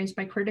that was raised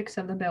by critics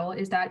of the bill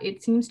is that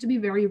it seems to be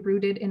very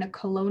rooted in a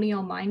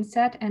colonial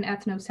mindset and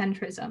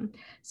ethnocentrism.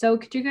 So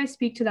could you guys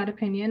speak to that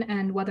opinion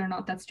and whether or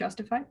not that's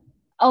justified?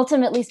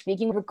 Ultimately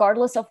speaking,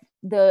 regardless of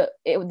the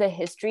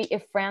history,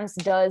 if France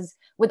does,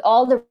 with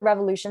all the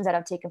revolutions that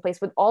have taken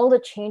place, with all the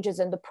changes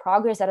and the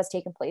progress that has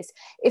taken place,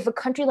 if a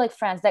country like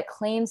France that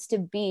claims to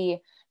be,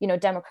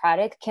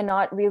 democratic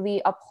cannot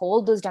really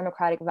uphold those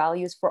democratic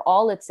values for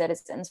all its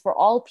citizens, for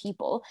all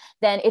people,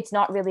 then it's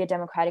not really a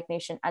democratic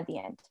nation at the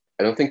end.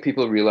 I don't think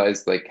people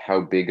realize like how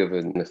big of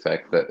an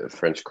effect that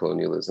French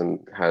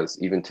colonialism has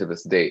even to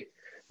this day.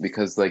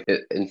 Because like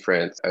in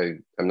France,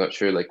 I'm not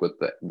sure like what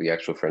the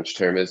actual French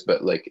term is,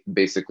 but like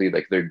basically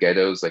like they're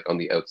ghettos like on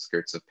the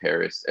outskirts of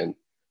Paris and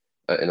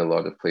in a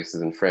lot of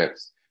places in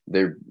France.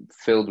 They're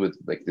filled with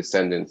like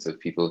descendants of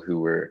people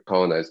who were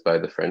colonized by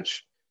the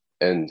French.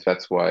 And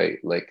that's why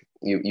like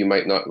you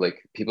might not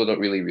like, people don't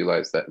really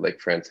realize that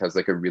like France has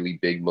like a really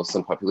big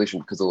Muslim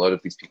population because a lot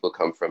of these people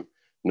come from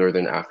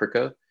Northern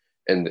Africa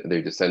and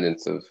they're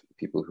descendants of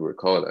people who were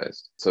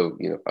colonized. So,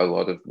 a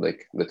lot of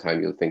like the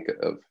time you'll think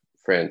of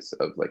France,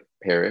 of like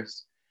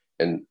Paris,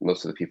 and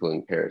most of the people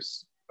in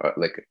Paris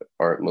like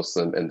aren't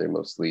Muslim and they're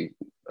mostly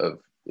of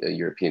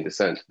European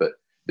descent, but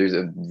there's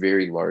a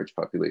very large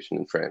population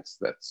in France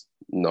that's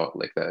not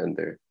like that, and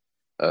they're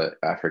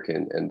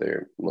African and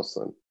they're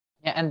Muslim.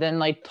 Yeah, and then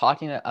like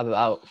talking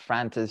about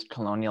France's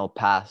colonial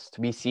past,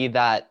 we see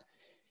that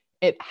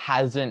it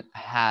hasn't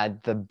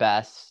had the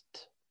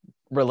best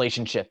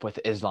relationship with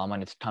Islam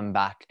when it's come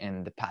back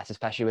in the past,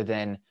 especially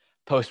within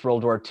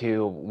post-World War II,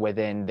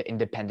 within the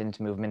independence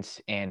movements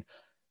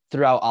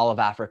throughout all of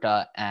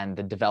Africa and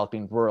the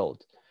developing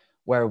world,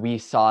 where we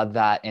saw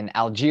that in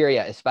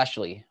Algeria,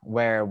 especially,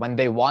 where when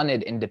they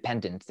wanted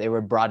independence, they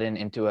were brought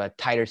into a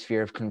tighter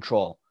sphere of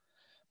control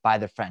by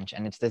the French.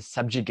 And it's this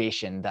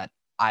subjugation that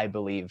I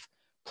believe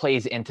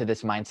plays into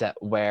this mindset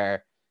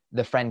where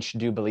the French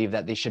do believe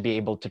that they should be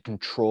able to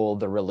control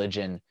the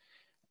religion.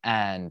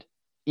 And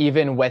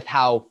even with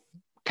how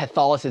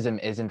Catholicism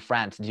is in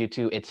France due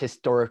to its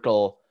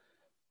historical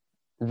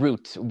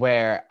roots,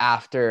 where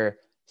after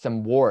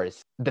some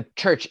wars, the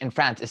church in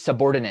France is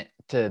subordinate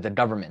to the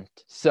government.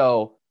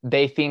 So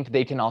they think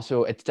they can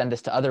also extend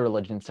this to other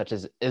religions such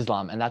as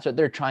Islam. And that's what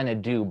they're trying to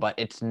do, but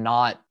it's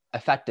not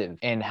effective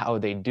in how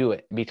they do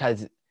it,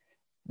 because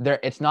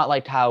it's not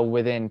like how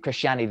within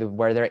Christianity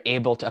where they're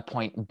able to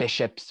appoint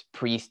bishops,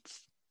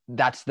 priests.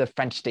 That's the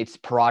French state's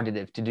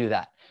prerogative to do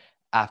that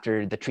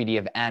after the Treaty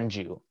of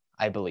Anjou,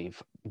 I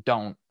believe.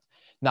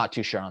 Not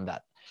too sure on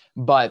that.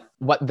 But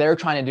what they're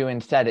trying to do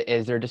instead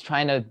is they're just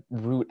trying to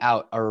root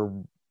out a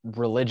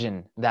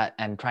religion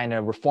and trying to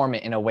reform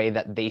it in a way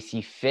that they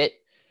see fit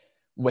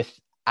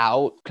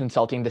without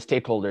consulting the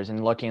stakeholders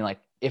and looking like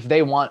if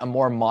they want a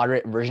more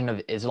moderate version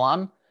of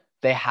Islam,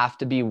 they have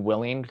to be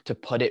willing to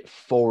put it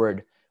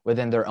forward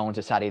within their own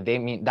society.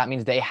 That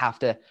means they have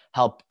to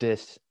help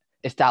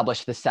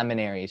establish the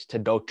seminaries to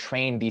go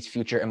train these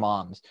future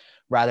imams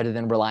rather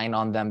than relying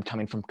on them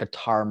coming from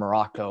Qatar,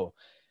 Morocco,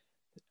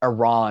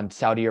 Iran,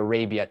 Saudi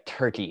Arabia,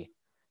 Turkey.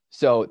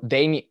 So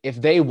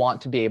if they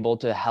want to be able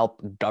to help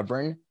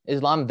govern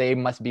Islam, they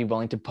must be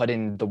willing to put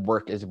in the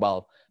work as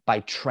well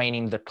by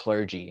training the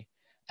clergy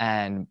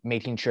and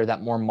making sure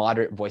that more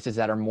moderate voices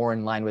that are more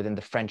in line within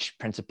the French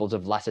principles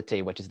of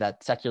laicite, which is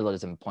that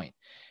secularism point,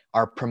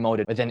 are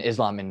promoted within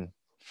Islam in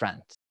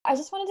France. I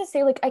just wanted to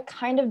say, like, I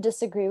kind of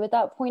disagree with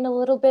that point a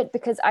little bit,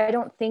 because I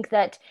think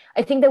that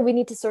we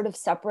need to sort of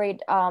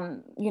separate,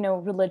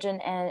 religion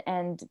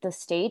and the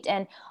state.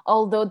 And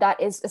although that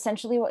is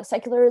essentially what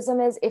secularism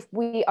is, if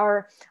we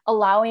are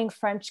allowing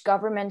French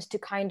government to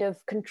kind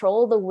of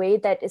control the way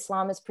that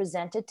Islam is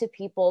presented to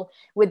people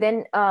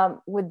within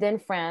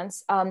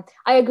France, I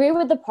agree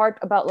with the part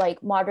about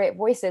like moderate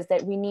voices,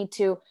 that we need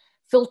to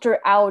filter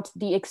out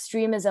the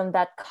extremism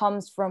that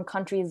comes from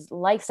countries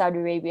like Saudi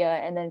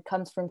Arabia and then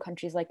comes from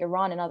countries like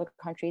Iran and other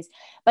countries.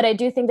 But I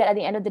do think that at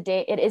the end of the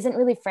day, it isn't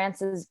really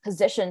France's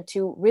position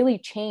to really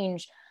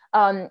change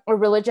a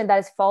religion that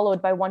is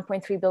followed by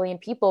 1.3 billion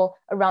people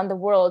around the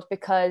world,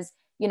 because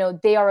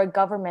they are a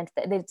government.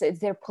 It's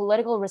their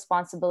political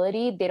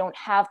responsibility. They don't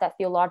have that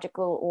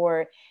theological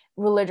or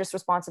religious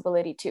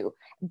responsibility too.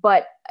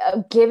 But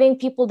giving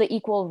people the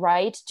equal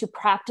right to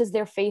practice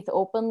their faith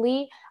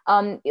openly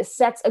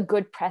sets a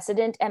good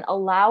precedent and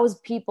allows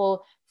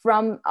people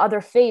from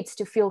other faiths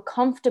to feel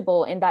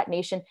comfortable in that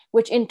nation,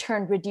 which in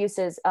turn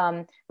reduces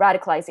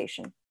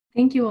radicalization.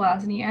 Thank you,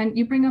 Elasni. And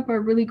you bring up a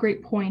really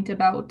great point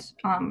about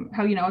how,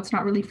 it's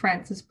not really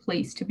France's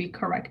place to be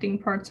correcting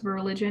parts of a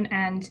religion.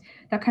 And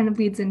that kind of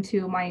leads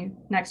into my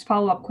next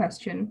follow-up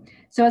question.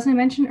 So as I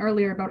mentioned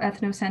earlier about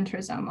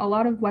ethnocentrism, a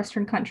lot of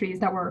Western countries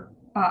that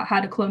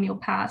had a colonial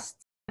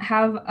past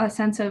have a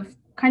sense of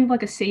kind of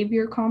like a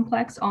savior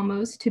complex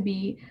almost to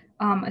be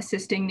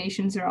assisting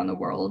nations around the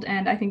world.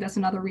 And I think that's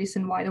another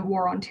reason why the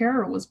War on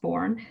Terror was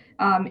born.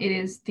 It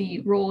is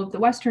the role of the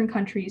Western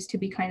countries to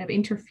be kind of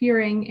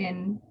interfering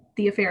in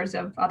the affairs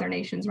of other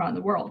nations around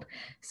the world.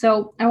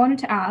 So I wanted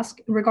to ask,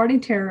 regarding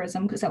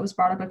terrorism, because that was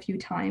brought up a few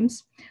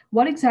times,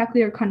 what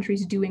exactly are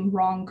countries doing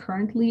wrong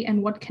currently,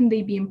 and what can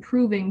they be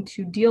improving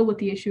to deal with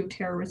the issue of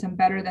terrorism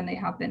better than they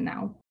have been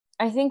now?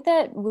 I think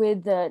that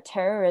with the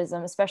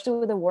terrorism, especially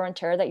with the war on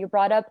terror that you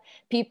brought up,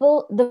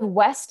 the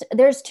West,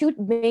 there's two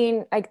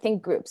main, I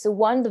think, groups. So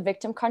one, the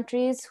victim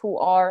countries who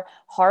are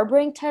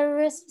harboring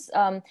terrorists,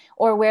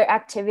 or where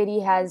activity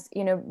has,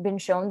 been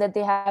shown that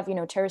they have,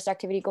 terrorist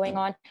activity going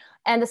on.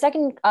 And the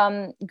second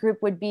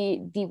group would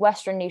be the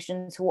Western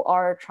nations who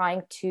are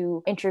trying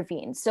to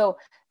intervene. So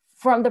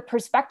from the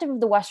perspective of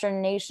the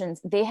Western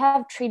nations, they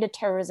have treated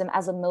terrorism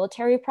as a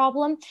military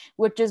problem,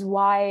 which is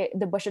why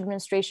the Bush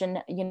administration,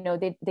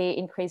 they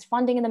increased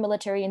funding in the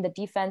military and the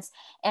defense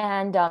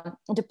and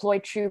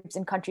deployed troops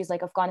in countries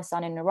like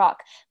Afghanistan and Iraq.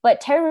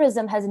 But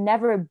terrorism has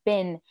never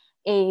been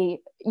a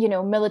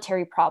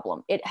military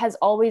problem. It has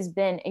always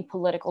been a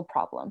political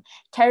problem.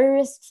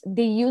 Terrorists,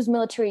 they use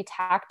military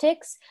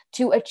tactics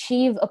to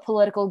achieve a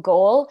political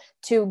goal,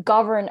 to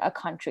govern a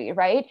country,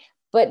 right?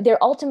 But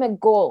their ultimate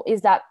goal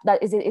is that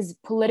is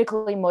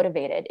politically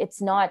motivated.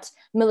 It's not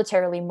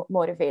militarily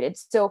motivated.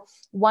 So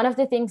one of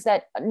the things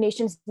that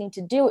nations need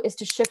to do is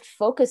to shift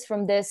focus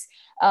from this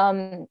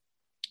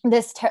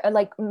this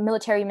like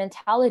military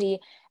mentality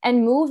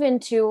and move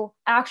into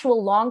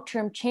actual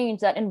long-term change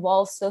that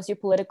involves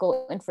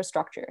socio-political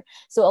infrastructure.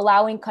 So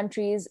allowing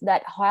countries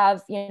that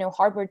have,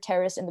 harbored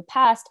terrorists in the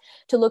past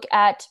to look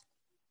at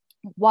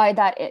why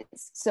that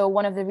is. So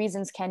one of the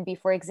reasons can be,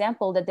 for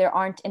example, that there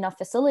aren't enough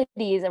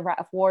facilities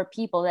for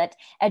people, that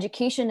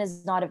education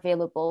is not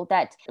available,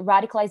 that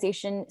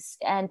radicalization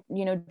and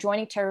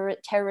joining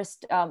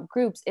terrorist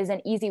groups is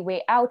an easy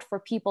way out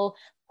for people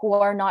who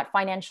are not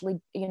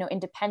financially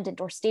independent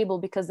or stable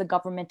because the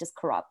government is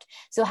corrupt.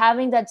 So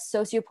having that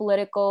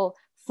socio-political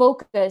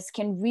focus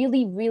can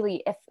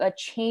really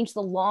change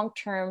the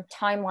long-term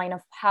timeline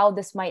of how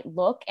this might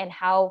look and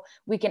how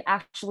we can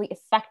actually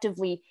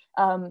effectively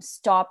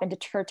stop and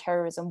deter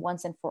terrorism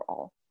once and for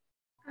all.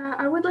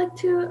 I would like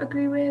to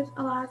agree with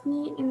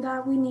Alasni in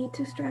that we need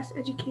to stress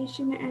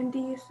education and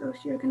the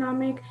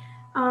socioeconomic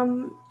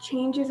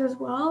changes as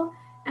well.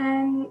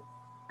 And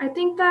I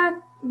think that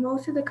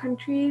most of the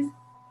countries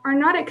are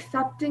not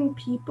accepting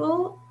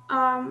people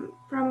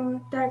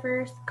from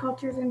diverse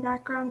cultures and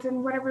backgrounds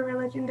and whatever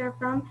religion they're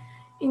from,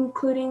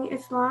 including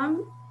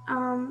Islam,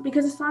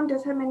 because Islam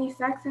does have many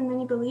sects and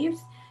many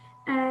beliefs.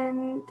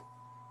 And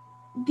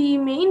the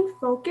main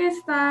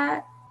focus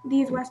that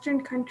these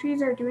Western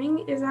countries are doing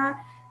is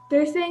that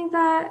they're saying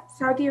that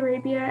Saudi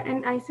Arabia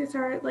and ISIS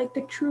are like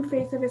the true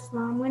face of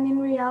Islam, when in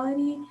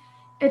reality,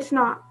 it's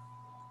not.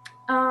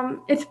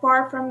 It's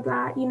far from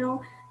that.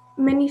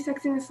 Many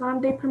sects in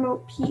Islam, they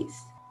promote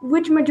peace,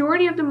 which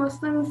majority of the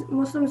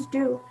Muslims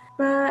do.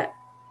 But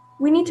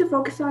we need to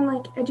focus on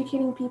like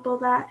educating people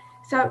that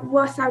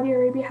what Saudi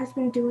Arabia has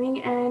been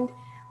doing and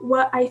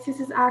what ISIS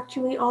is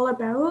actually all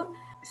about,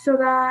 so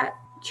that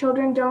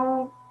children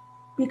don't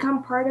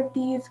become part of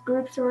these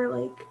groups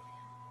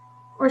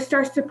or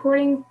start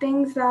supporting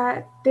things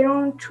that they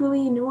don't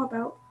truly know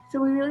about.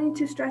 So we really need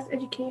to stress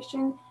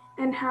education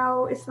and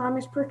how Islam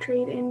is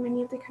portrayed in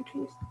many of the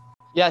countries.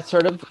 Yeah,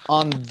 sort of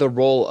on the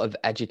role of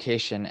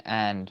education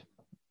and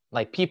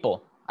like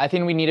people. I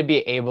think we need to be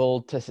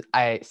able to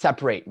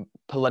separate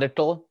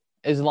political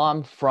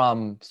Islam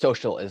from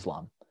social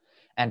Islam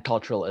and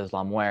cultural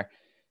Islam, where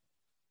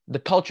the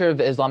culture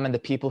of Islam and the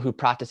people who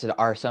practice it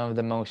are some of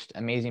the most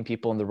amazing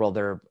people in the world.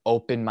 They're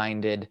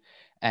open-minded,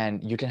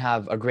 and you can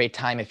have a great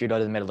time if you go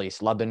to the Middle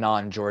East,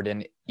 Lebanon,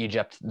 Jordan,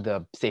 Egypt,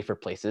 the safer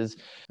places,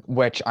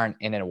 which aren't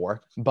in a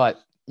war.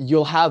 But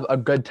you'll have a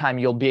good time.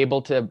 You'll be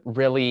able to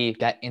really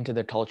get into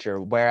the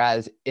culture.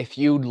 Whereas if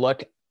you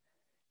look,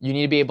 you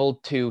need to be able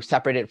to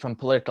separate it from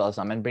political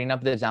Islam. And bring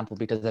up the example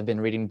because I've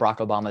been reading Barack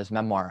Obama's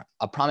memoir,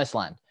 A Promised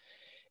Land.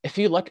 If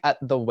you look at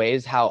the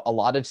ways how a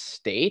lot of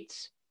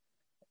states,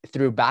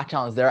 through back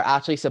channels, they're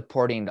actually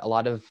supporting a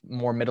lot of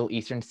more Middle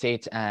Eastern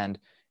states and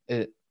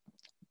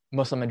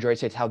Muslim majority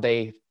states, how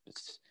they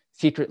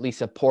secretly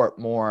support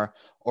more,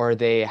 or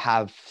they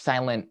have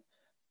silent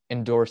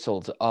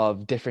endorsals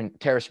of different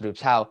terrorist groups.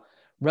 How,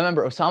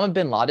 remember, Osama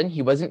bin Laden,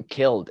 he wasn't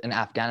killed in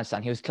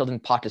Afghanistan. He was killed in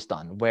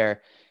Pakistan,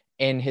 where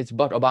in his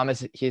book,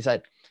 he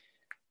said,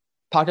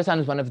 Pakistan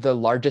is one of the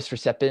largest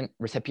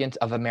recipients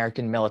of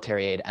American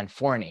military aid and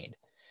foreign aid.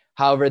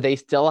 However, they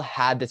still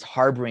had this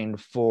harboring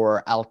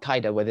for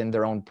al-Qaeda within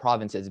their own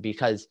provinces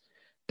because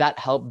that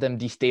helped them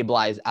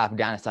destabilize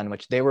Afghanistan,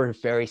 which they were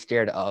very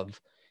scared of,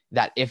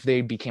 that if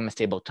they became a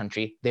stable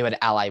country, they would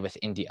ally with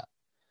India.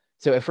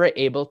 So if we're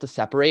able to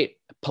separate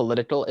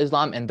political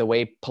Islam and the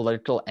way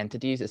political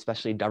entities,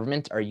 especially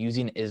governments, are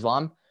using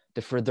Islam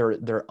to further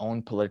their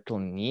own political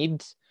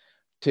needs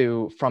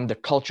from the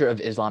culture of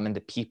Islam and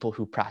the people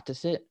who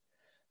practice it,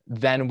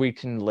 then we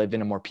can live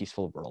in a more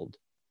peaceful world.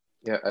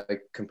 Yeah, I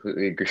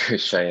completely agree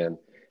with Cheyenne.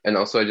 And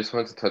also, I just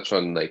wanted to touch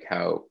on like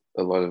how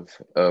a lot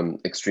of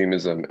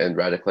extremism and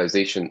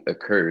radicalization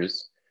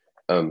occurs,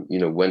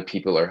 when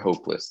people are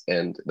hopeless,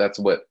 and that's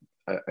what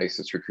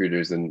ISIS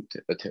recruiters and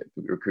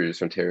recruiters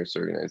from terrorist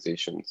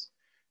organizations,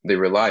 they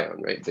rely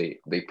on, right?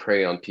 They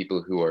prey on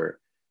people who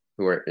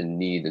are in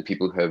need and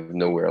people who have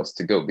nowhere else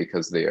to go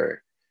because they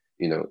are,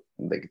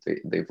 like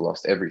they've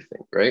lost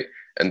everything, right?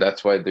 And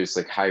that's why there's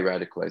like high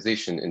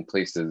radicalization in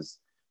places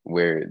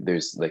where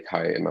there's like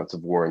high amounts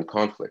of war and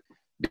conflict,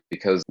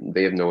 because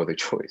they have no other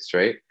choice,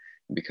 right?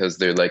 Because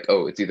they're like,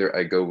 oh, it's either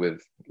I go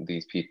with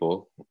these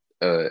people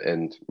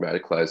and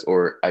radicalize,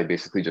 or I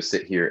basically just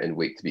sit here and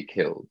wait to be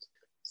killed.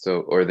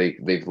 So, or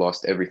they've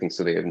lost everything,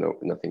 so they have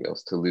nothing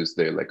else to lose.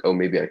 They're like, oh,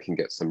 maybe I can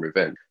get some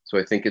revenge. So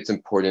I think it's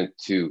important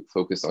to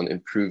focus on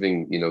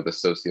improving, the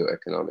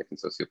socioeconomic and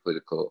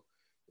sociopolitical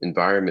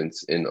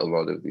environments in a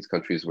lot of these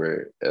countries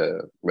where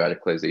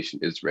radicalization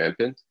is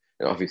rampant.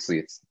 And obviously,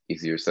 it's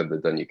easier said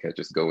than done. You can't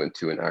just go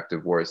into an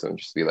active war zone and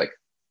just be like,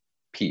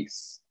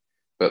 peace.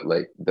 But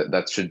like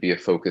that should be a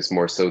focus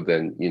more so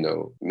than,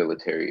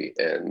 military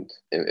and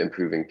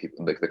improving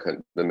people, like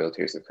the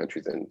militaries of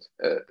countries, and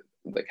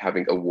like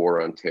having a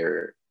war on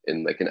terror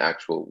in like an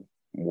actual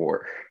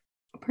war.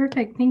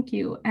 Perfect, thank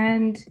you.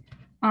 And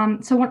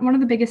so one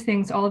of the biggest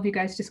things all of you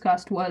guys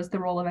discussed was the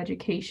role of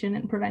education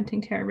in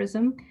preventing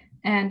terrorism.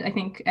 And I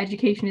think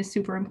education is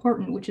super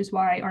important, which is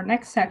why our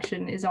next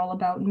section is all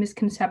about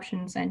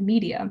misconceptions and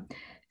media.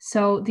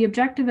 So the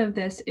objective of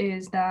this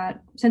is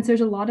that since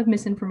there's a lot of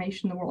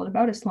misinformation in the world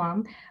about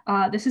Islam,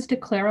 this is to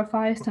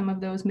clarify some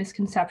of those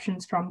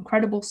misconceptions from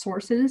credible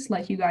sources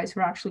like you guys who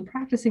are actually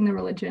practicing the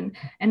religion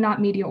and not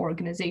media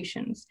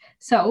organizations.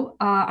 So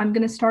I'm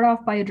going to start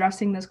off by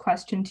addressing this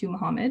question to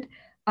Mohammed.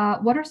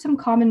 What are some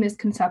common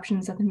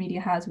misconceptions that the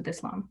media has with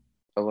Islam?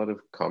 A lot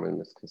of common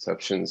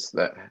misconceptions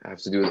that have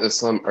to do with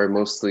Islam are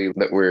mostly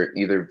that we're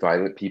either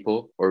violent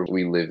people or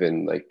we live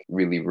in like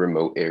really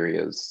remote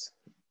areas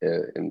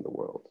in the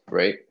world,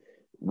 right?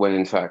 When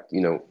in fact,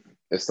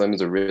 Islam is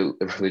a real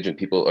religion.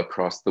 People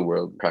across the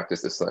world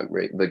practice Islam,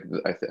 right? Like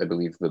I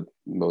believe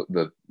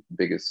the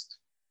biggest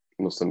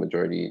Muslim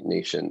majority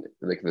nation,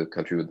 like the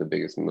country with the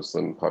biggest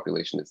Muslim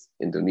population, is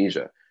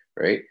Indonesia,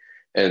 right?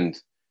 And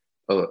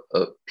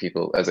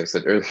people, as I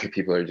said earlier,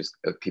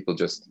 people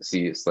just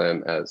see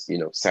Islam as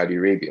Saudi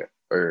Arabia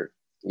or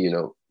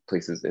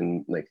places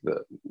in like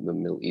the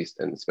Middle East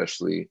and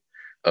especially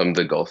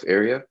the Gulf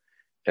area.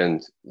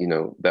 And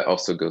that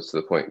also goes to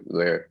the point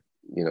where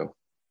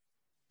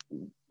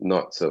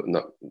not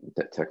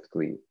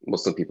technically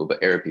Muslim people,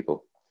 but Arab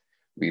people,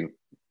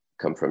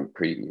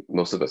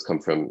 most of us come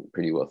from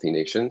pretty wealthy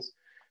nations,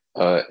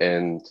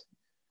 and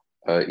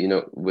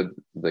with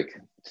like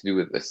to do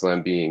with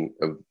Islam being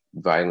a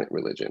violent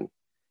religion,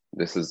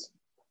 this is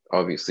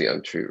obviously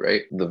untrue,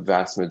 right? The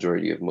vast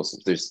majority of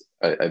Muslims,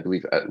 I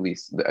believe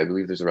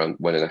there's around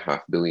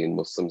 1.5 billion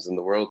Muslims in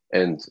the world,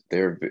 and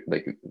they're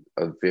like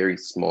a very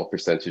small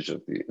percentage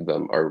of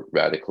them are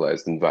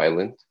radicalized and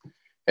violent.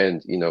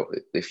 And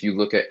if you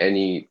look at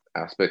any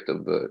aspect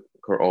of the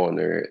Quran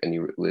or any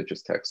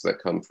religious texts that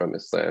come from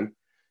Islam,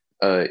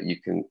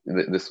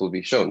 this will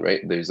be shown,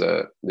 right? There's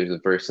a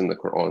verse in the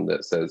Quran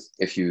that says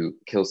if you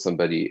kill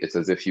somebody, it's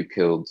as if you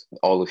killed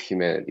all of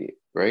humanity,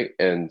 right?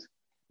 And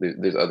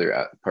there's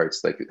other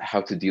parts like how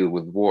to deal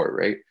with war,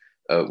 right?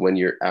 When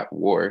you're at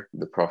war,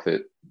 the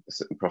Prophet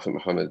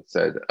Muhammad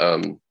said,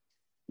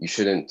 you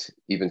shouldn't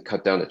even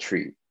cut down a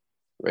tree,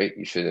 right?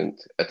 You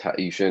shouldn't attack.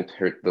 You shouldn't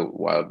hurt the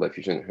wildlife.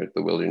 You shouldn't hurt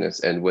the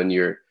wilderness. And when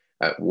you're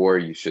at war,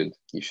 you should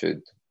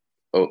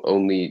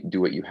only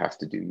do what you have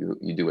to do.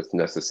 You do what's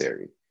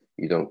necessary.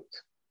 You don't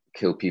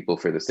kill people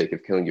for the sake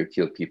of killing. You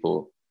kill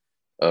people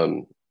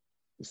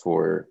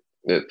for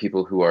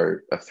people who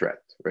are a threat,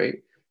 right?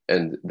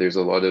 And there's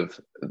a lot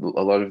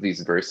of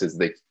these verses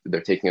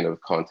they're taken out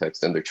of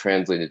context and they're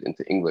translated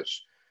into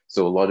English.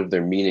 So a lot of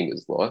their meaning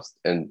is lost,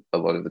 and a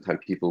lot of the time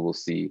people will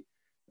see,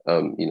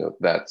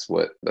 that's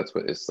what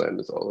Islam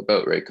is all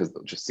about, right? Because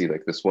they'll just see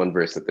like this one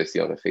verse that they see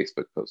on a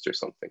Facebook post or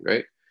something,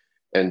 right?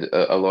 And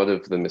a lot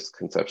of the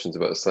misconceptions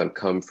about Islam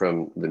come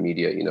from the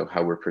media.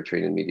 How we're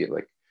portrayed in media,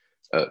 like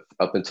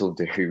up until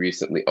very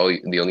recently,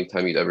 the only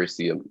time you'd ever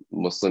see a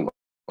Muslim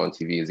on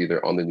TV is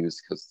either on the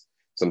news because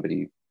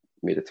somebody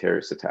made a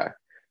terrorist attack,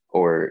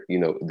 or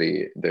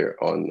they're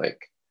on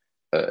like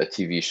a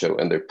TV show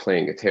and they're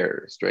playing a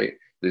terrorist, right?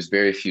 There's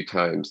very few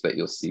times that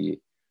you'll see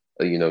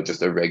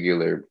just a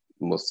regular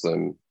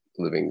Muslim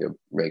living a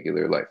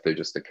regular life. They're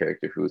just a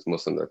character who is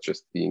Muslim that's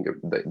just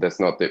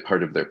that's not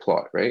part of their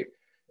plot, right?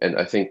 And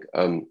I think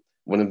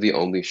one of the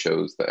only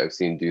shows that I've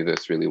seen do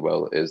this really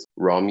well is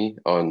Rami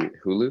on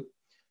Hulu,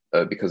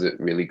 because it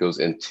really goes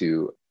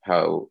into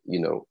how,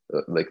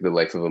 like the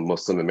life of a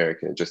Muslim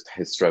American, just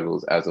his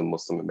struggles as a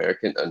Muslim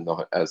American and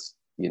not as,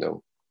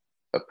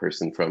 a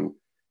person from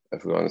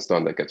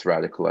Afghanistan that gets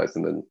radicalized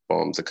and then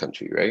bombs a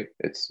country, right?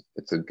 It's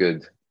a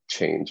good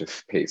change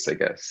of pace, I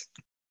guess.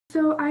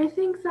 So I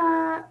think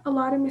that a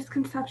lot of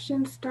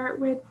misconceptions start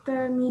with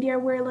the media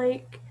where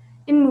like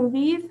in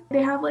movies,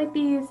 they have like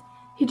these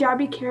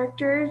hijabi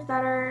characters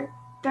that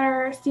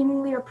are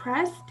seemingly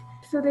oppressed.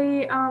 So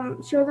they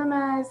show them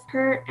as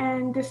hurt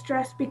and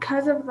distressed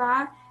because of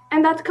that.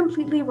 And that's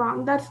completely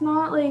wrong. That's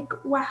not like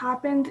what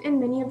happens in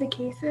many of the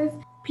cases.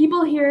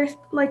 People here,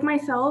 like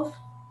myself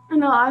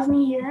and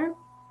Al-Azmi here,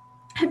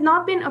 have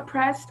not been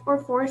oppressed or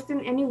forced in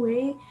any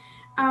way.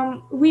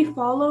 We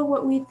follow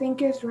what we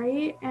think is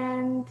right,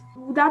 and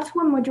that's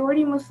what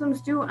majority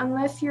Muslims do,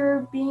 unless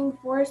you're being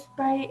forced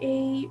by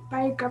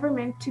a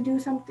government to do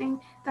something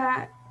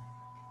that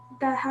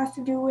has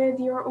to do with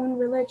your own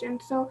religion.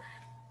 So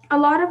a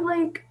lot of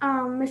like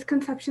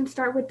misconceptions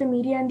start with the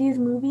media and these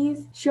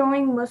movies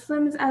showing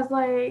Muslims as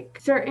like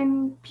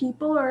certain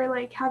people or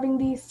like having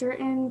these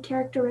certain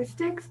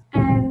characteristics,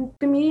 and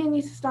the media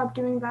needs to stop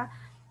doing that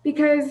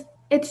because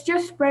it's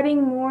just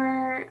spreading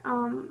more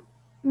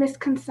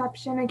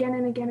misconception again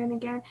and again and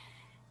again.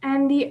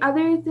 And the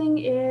other thing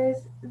is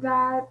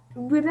that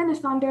within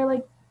Islam there are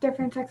like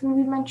different sects, and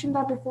we've mentioned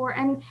that before,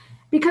 and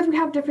because we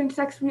have different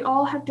sects, we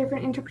all have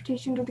different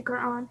interpretations of the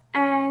Quran.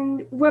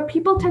 And what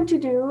people tend to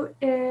do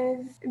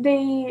is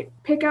they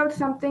pick out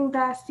something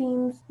that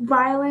seems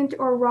violent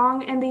or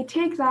wrong, and they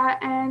take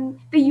that and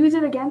they use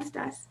it against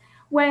us.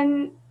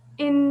 When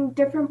in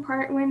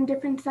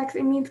different sects,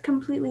 it means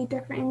completely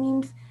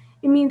different.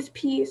 It means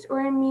peace,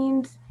 or it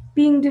means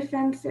being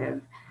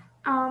defensive,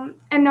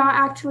 and not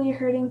actually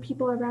hurting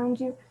people around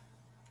you.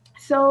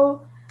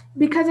 So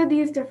because of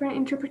these different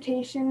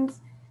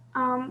interpretations,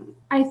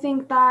 I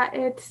think that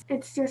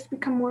it's just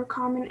become more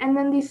common. And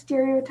then these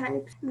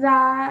stereotypes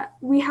that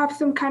we have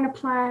some kind of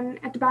plan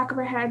at the back of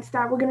our heads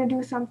that we're going to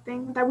do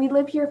something, that we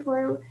live here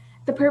for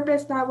the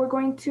purpose that we're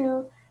going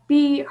to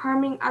be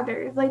harming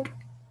others. Like,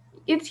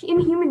 it's in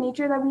human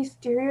nature that we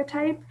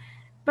stereotype,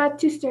 but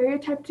to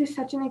stereotype to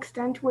such an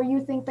extent where you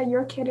think that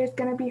your kid is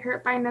going to be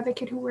hurt by another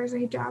kid who wears a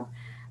hijab,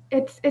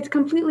 it's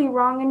completely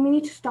wrong, and we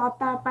need to stop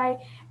that by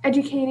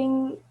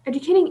educating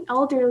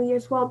elderly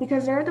as well,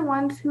 because they're the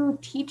ones who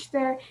teach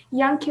their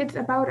young kids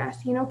about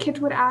us. You know,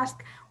 kids would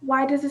ask,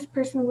 why does this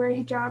person wear a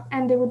hijab?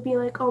 And they would be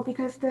like, oh,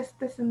 because this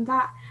and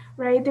that,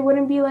 right? They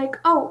wouldn't be like,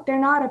 oh, they're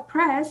not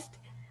oppressed,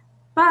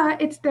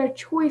 but it's their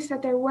choice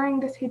that they're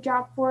wearing this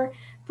hijab for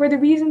the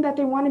reason that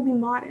they want to be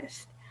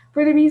modest,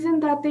 for the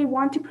reason that they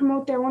want to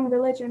promote their own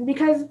religion.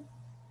 Because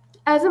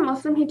as a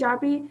Muslim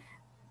hijabi,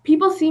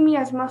 people see me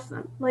as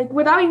Muslim. Like,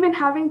 without even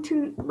having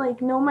to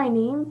like know my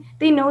name,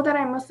 they know that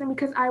I'm Muslim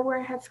because I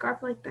wear a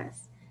headscarf like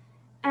this.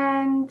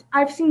 And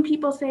I've seen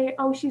people say,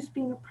 oh, she's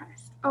being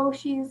oppressed. Oh,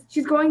 she's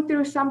going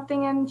through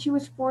something and she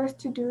was forced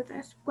to do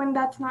this, when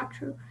that's not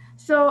true.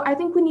 So I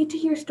think we need to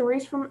hear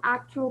stories from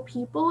actual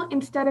people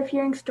instead of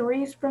hearing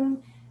stories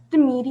from the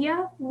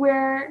media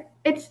where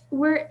it's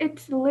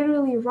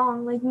literally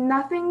wrong. Like,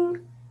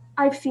 nothing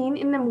I've seen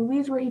in the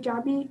movies where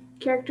hijabi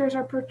characters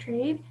are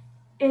portrayed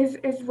is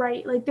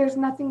right. Like, there's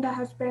nothing that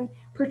has been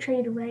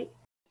portrayed right.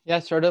 Yeah,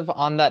 sort of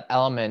on that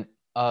element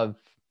of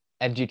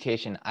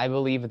education, I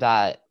believe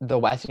that the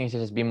West needs to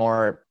just be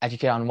more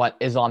educated on what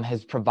Islam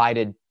has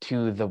provided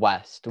to the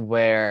West,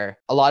 where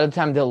a lot of the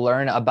time they'll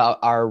learn about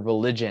our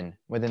religion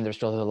within their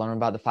schools. They'll learn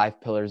about the 5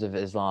 pillars of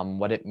Islam,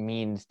 what it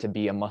means to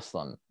be a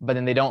Muslim, but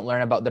then they don't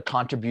learn about the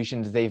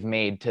contributions they've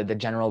made to the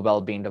general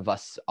well-being of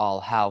us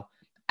all, how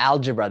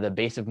algebra, the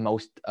base of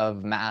most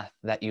of math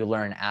that you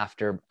learn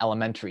after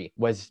elementary,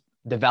 was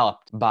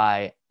developed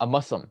by a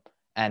Muslim,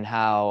 and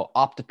how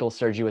optical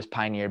surgery was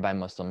pioneered by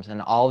Muslims, and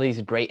all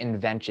these great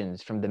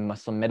inventions from the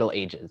Muslim Middle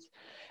Ages,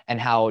 and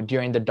how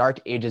during the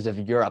Dark Ages of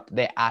Europe,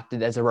 they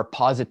acted as a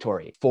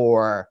repository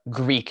for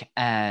Greek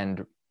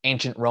and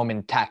ancient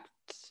Roman texts,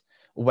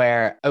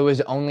 where it was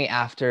only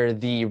after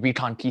the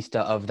Reconquista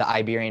of the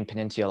Iberian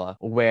Peninsula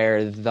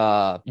where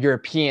the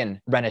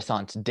European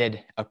Renaissance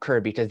did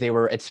occur, because they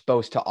were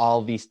exposed to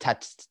all these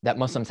texts that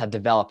Muslims had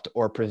developed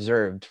or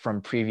preserved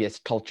from previous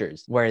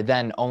cultures, where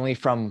then only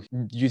from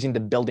using the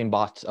building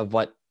blocks of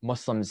what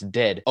Muslims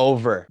did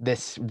over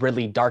this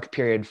really dark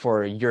period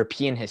for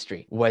European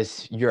history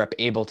was Europe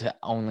able to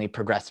only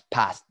progress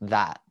past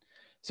that.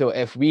 So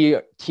if we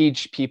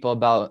teach people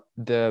about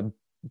the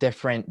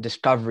different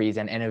discoveries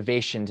and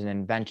innovations and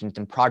inventions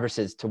and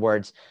progresses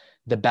towards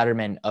the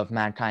betterment of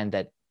mankind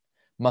that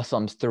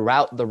Muslims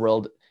throughout the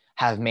world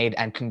have made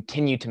and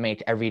continue to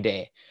make every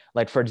day.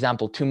 Like, for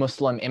example, 2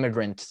 Muslim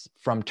immigrants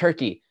from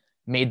Turkey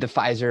made the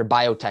Pfizer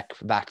biotech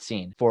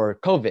vaccine for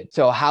COVID.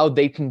 So how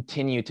they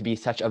continue to be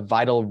such a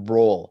vital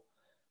role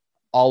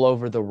all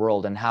over the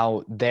world, and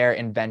how their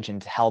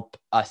inventions help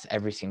us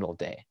every single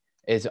day,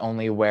 is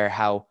only where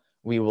how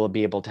we will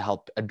be able to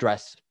help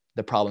address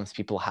the problems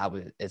people have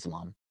with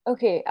Islam.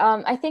 Okay,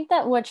 I think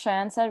that what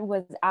Cheyenne said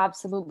was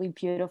absolutely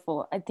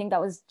beautiful. I think that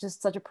was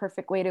just such a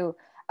perfect way to,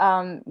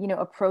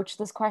 approach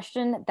this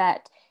question,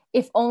 that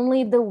if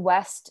only the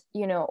West,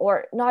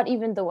 or not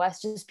even the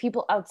West, just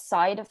people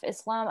outside of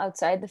Islam,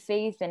 outside the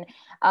faith,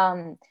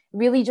 and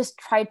really just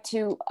try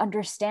to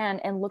understand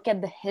and look at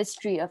the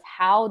history of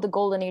how the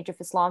golden age of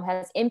Islam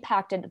has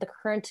impacted the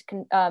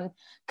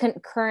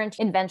current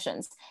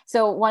inventions.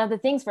 So one of the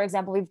things, for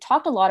example, we've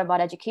talked a lot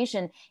about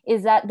education,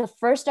 is that the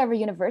first ever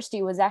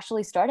university was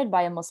actually started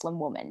by a Muslim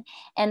woman.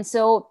 And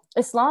so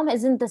Islam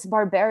isn't this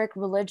barbaric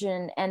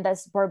religion and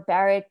this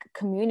barbaric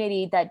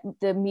community that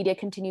the media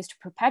continues to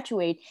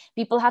perpetuate.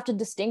 People have to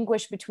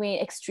distinguish between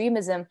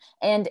extremism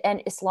and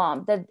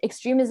Islam. That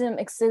extremism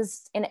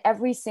exists in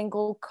every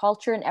single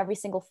culture, in every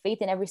single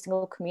faith, in every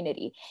single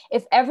community.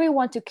 If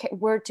everyone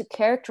were to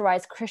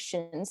characterize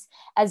Christians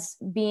as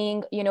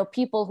being,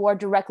 people who are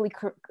directly,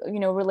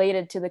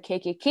 related to the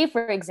KKK,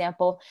 for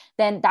example,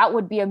 then that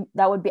would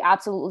be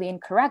absolutely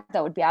incorrect.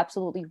 That would be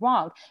absolutely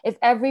wrong. If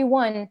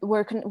everyone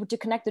were to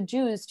connect the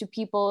Jews to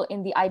people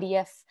in the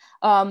IDF,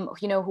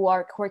 who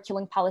are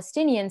killing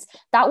Palestinians,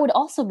 that would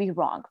also be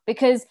wrong,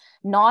 because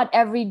not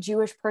every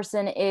Jewish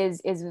person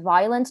is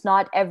violent,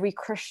 not every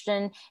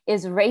Christian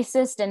is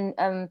racist,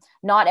 and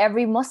not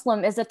every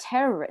Muslim is a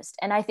terrorist.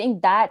 And I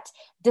think that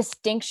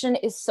distinction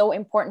is so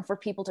important for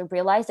people to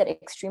realize, that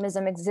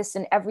extremism exists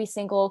in every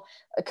single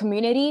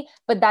community,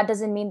 but that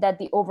doesn't mean that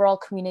the overall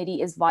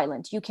community is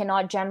violent. You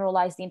cannot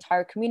generalize the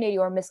entire community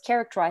or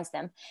mischaracterize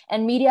them.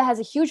 And media has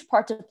a huge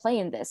part to play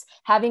in this,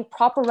 having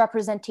proper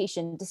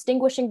representation,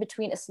 distinguishing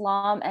between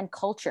Islam and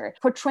culture,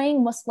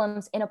 portraying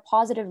Muslims in a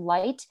positive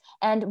light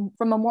and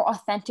from a more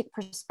authentic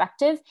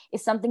perspective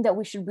is something that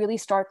we should really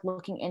start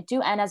looking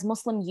into. And as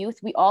Muslim youth,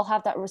 we all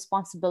have that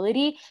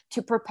responsibility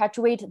to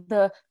perpetuate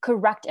the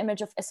correct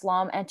image of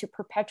Islam and to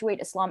perpetuate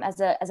Islam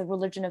as a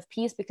religion of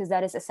peace, because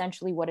that is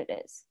essentially what it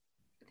is.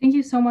 Thank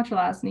you so much,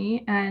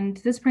 Lasny. And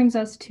this brings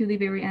us to the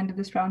very end of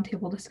this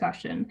roundtable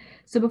discussion.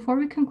 So before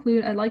we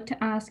conclude, I'd like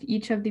to ask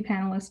each of the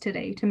panelists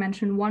today to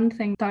mention one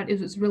thing that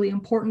is really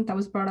important that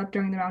was brought up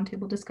during the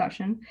roundtable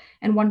discussion,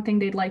 and one thing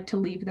they'd like to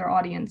leave their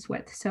audience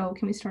with. So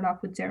can we start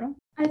off with Zara?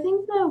 I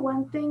think the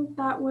one thing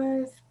that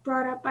was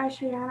brought up by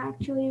Cheyenne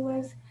actually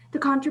was the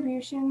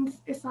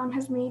contributions Islam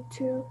has made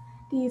to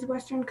these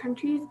Western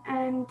countries,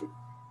 and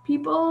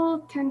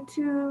people tend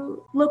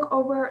to look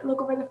over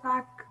the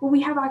fact what we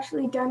have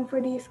actually done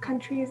for these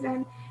countries,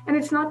 and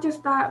it's not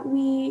just that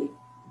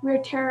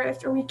we're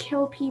terrorists or we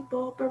kill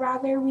people, but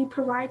rather we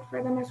provide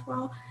for them as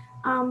well,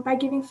 by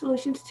giving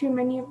solutions to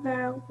many of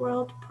the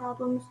world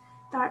problems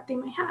that they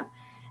might have.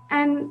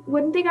 And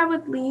one thing I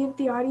would leave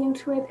the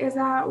audience with is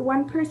that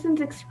one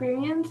person's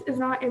experience is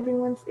not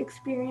everyone's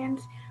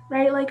experience,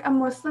 right? Like a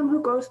Muslim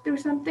who goes through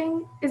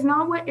something is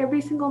not what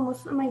every single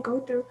Muslim might go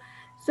through.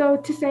 So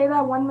to say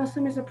that one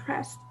Muslim is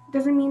oppressed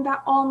doesn't mean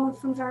that all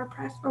Muslims are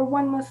oppressed, or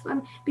one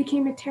Muslim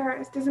became a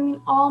terrorist doesn't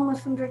mean all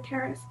Muslims are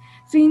terrorists.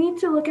 So you need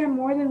to look at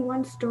more than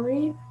one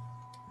story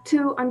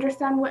to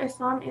understand what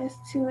Islam is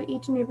to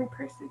each and every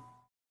person.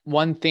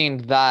 One thing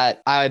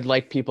that I'd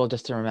like people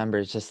just to remember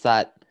is just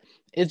that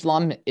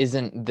Islam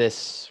isn't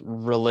this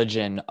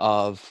religion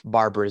of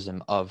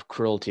barbarism, of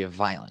cruelty, of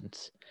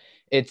violence.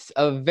 It's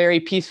a very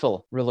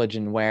peaceful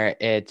religion where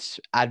it's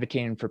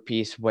advocating for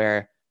peace,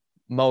 where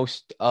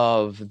most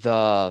of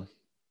the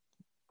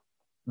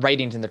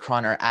writings in the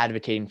Quran are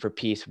advocating for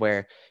peace,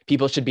 where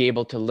people should be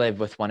able to live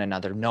with one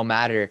another, no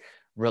matter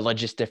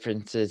religious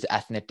differences,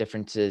 ethnic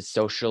differences,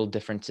 social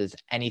differences,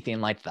 anything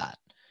like that.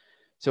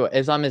 So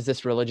Islam is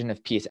this religion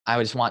of peace. I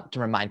just want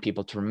to remind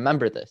people to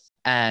remember this.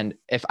 And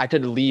if I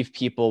could leave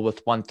people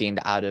with one thing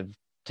out of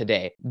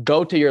today,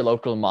 go to your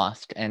local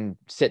mosque and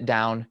sit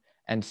down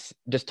and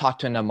just talk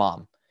to an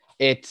imam.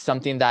 It's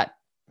something that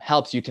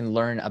helps you can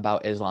learn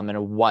about Islam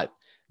and what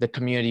the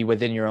community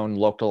within your own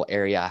local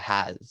area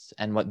has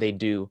and what they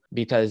do,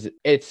 because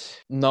it's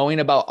knowing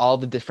about all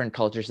the different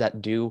cultures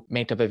that do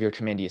make up of your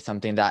community is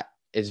something that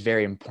is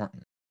very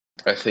important.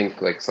 I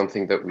think like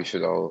something that we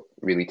should all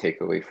really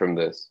take away from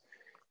this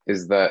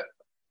is that,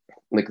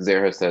 like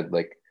Zara said,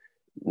 like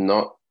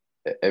not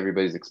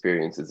everybody's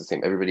experience is the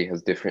same. Everybody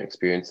has different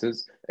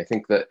experiences. I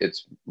think that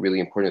it's really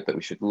important that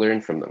we should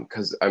learn from them,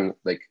 because I'll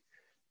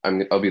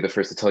be the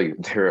first to tell you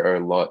there are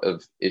a lot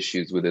of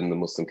issues within the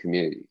Muslim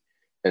community.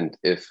 And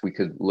if we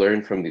could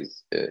learn from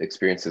these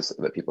experiences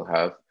that people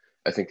have,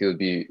 I think it would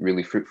be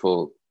really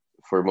fruitful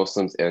for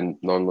Muslims and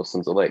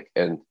non-Muslims alike.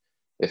 And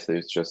if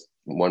there's just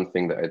one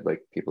thing that I'd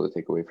like people to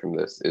take away from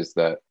this is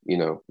that, you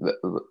know,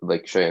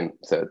 like Cheyenne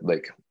said,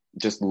 like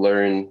just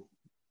learn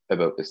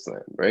about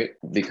Islam, right?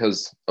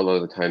 Because a lot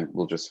of the time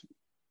we'll just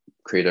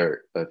create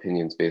our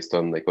opinions based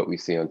on like what we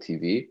see on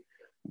TV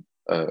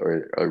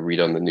or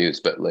read on the news,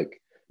 but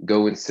like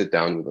go and sit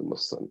down with a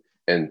Muslim.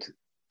 And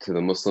to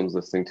the Muslims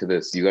listening to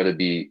this, you got to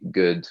be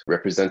good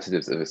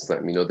representatives of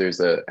Islam. You know, there's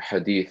a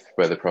hadith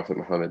by the Prophet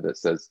Muhammad that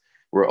says,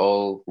 we're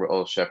all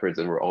shepherds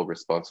and we're all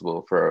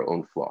responsible for our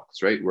own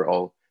flocks, right? We're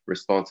all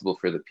responsible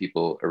for the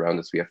people around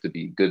us. We have to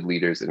be good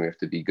leaders and we have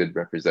to be good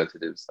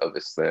representatives of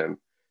Islam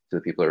to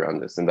the people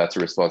around us. And that's a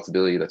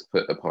responsibility that's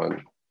put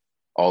upon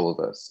all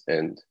of us.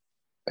 And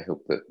I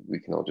hope that we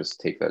can all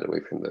just take that away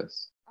from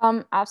this.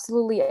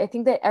 Absolutely. I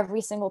think that every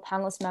single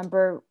panelist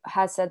member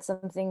has said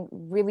something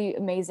really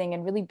amazing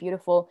and really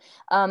beautiful.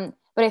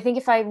 But I think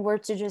if I were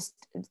to just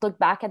look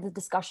back at the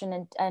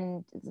discussion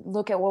and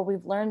look at what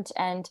we've learned,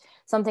 and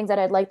some things that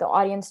I'd like the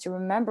audience to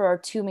remember are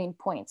two main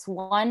points.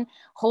 One,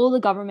 hold the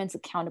governments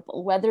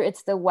accountable, whether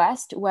it's the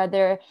West,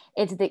 whether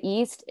it's the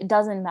East, it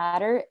doesn't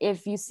matter.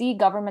 If you see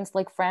governments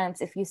like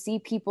France, if you see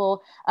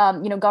people,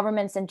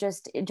 governments and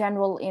just in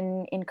general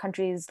in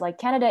countries like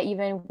Canada,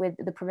 even with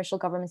the provincial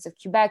governments of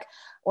Quebec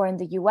or in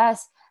the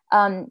US,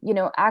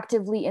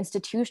 actively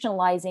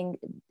institutionalizing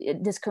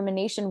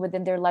discrimination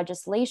within their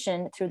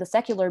legislation through the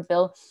secular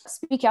bill,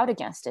 speak out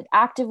against it.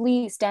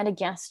 Actively stand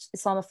against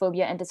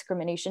Islamophobia and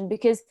discrimination,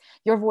 because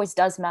your voice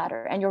does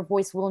matter and your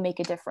voice will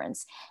make a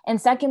difference. And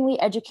secondly,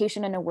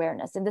 education and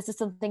awareness. And this is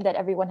something that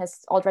everyone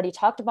has already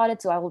talked about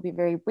it, so I will be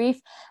very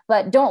brief,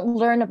 but don't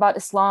learn about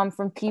Islam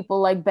from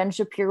people like Ben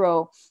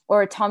Shapiro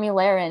or Tommy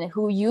Lahren,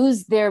 who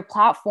use their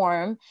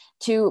platform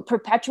to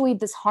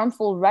perpetuate this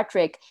harmful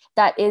rhetoric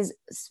that is,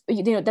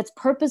 that's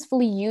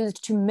purposefully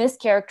used to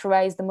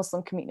mischaracterize the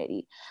Muslim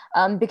community,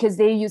 because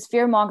they use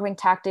fear-mongering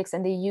tactics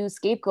and they use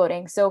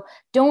scapegoating. So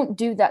don't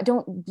do that.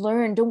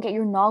 Don't get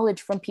your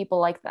knowledge from people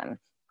like them.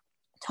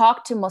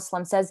 Talk to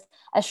Muslims, as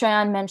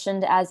Cheyenne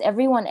mentioned, as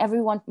everyone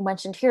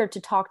mentioned here,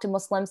 to talk to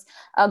Muslims,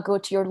 go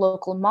to your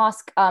local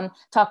mosque,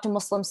 talk to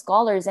Muslim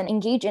scholars, and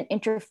engage in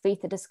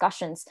interfaith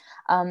discussions.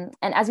 And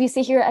as we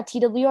say here at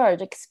TWR,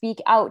 like, speak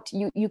out.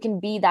 You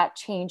can be that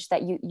change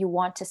that you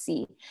want to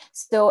see.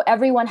 So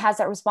everyone has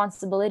that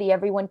responsibility.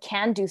 Everyone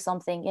can do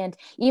something, and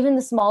even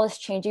the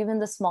smallest change, even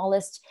the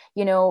smallest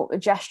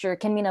gesture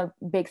can mean a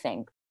big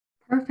thing.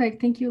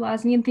 Perfect. Thank you,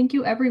 Lasny. And thank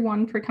you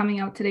everyone for coming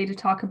out today to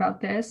talk about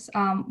this.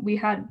 We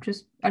had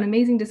just an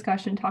amazing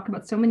discussion, talked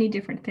about so many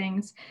different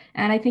things.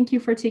 And I thank you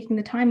for taking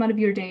the time out of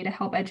your day to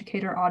help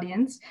educate our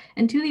audience.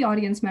 And to the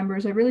audience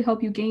members, I really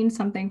hope you gained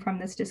something from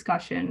this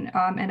discussion.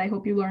 And I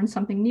hope you learned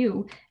something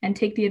new and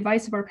take the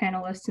advice of our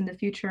panelists in the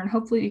future. And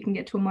hopefully you can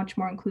get to a much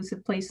more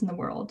inclusive place in the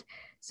world.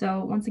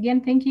 So once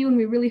again, thank you. And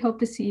we really hope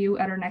to see you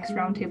at our next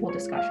roundtable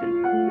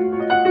discussion.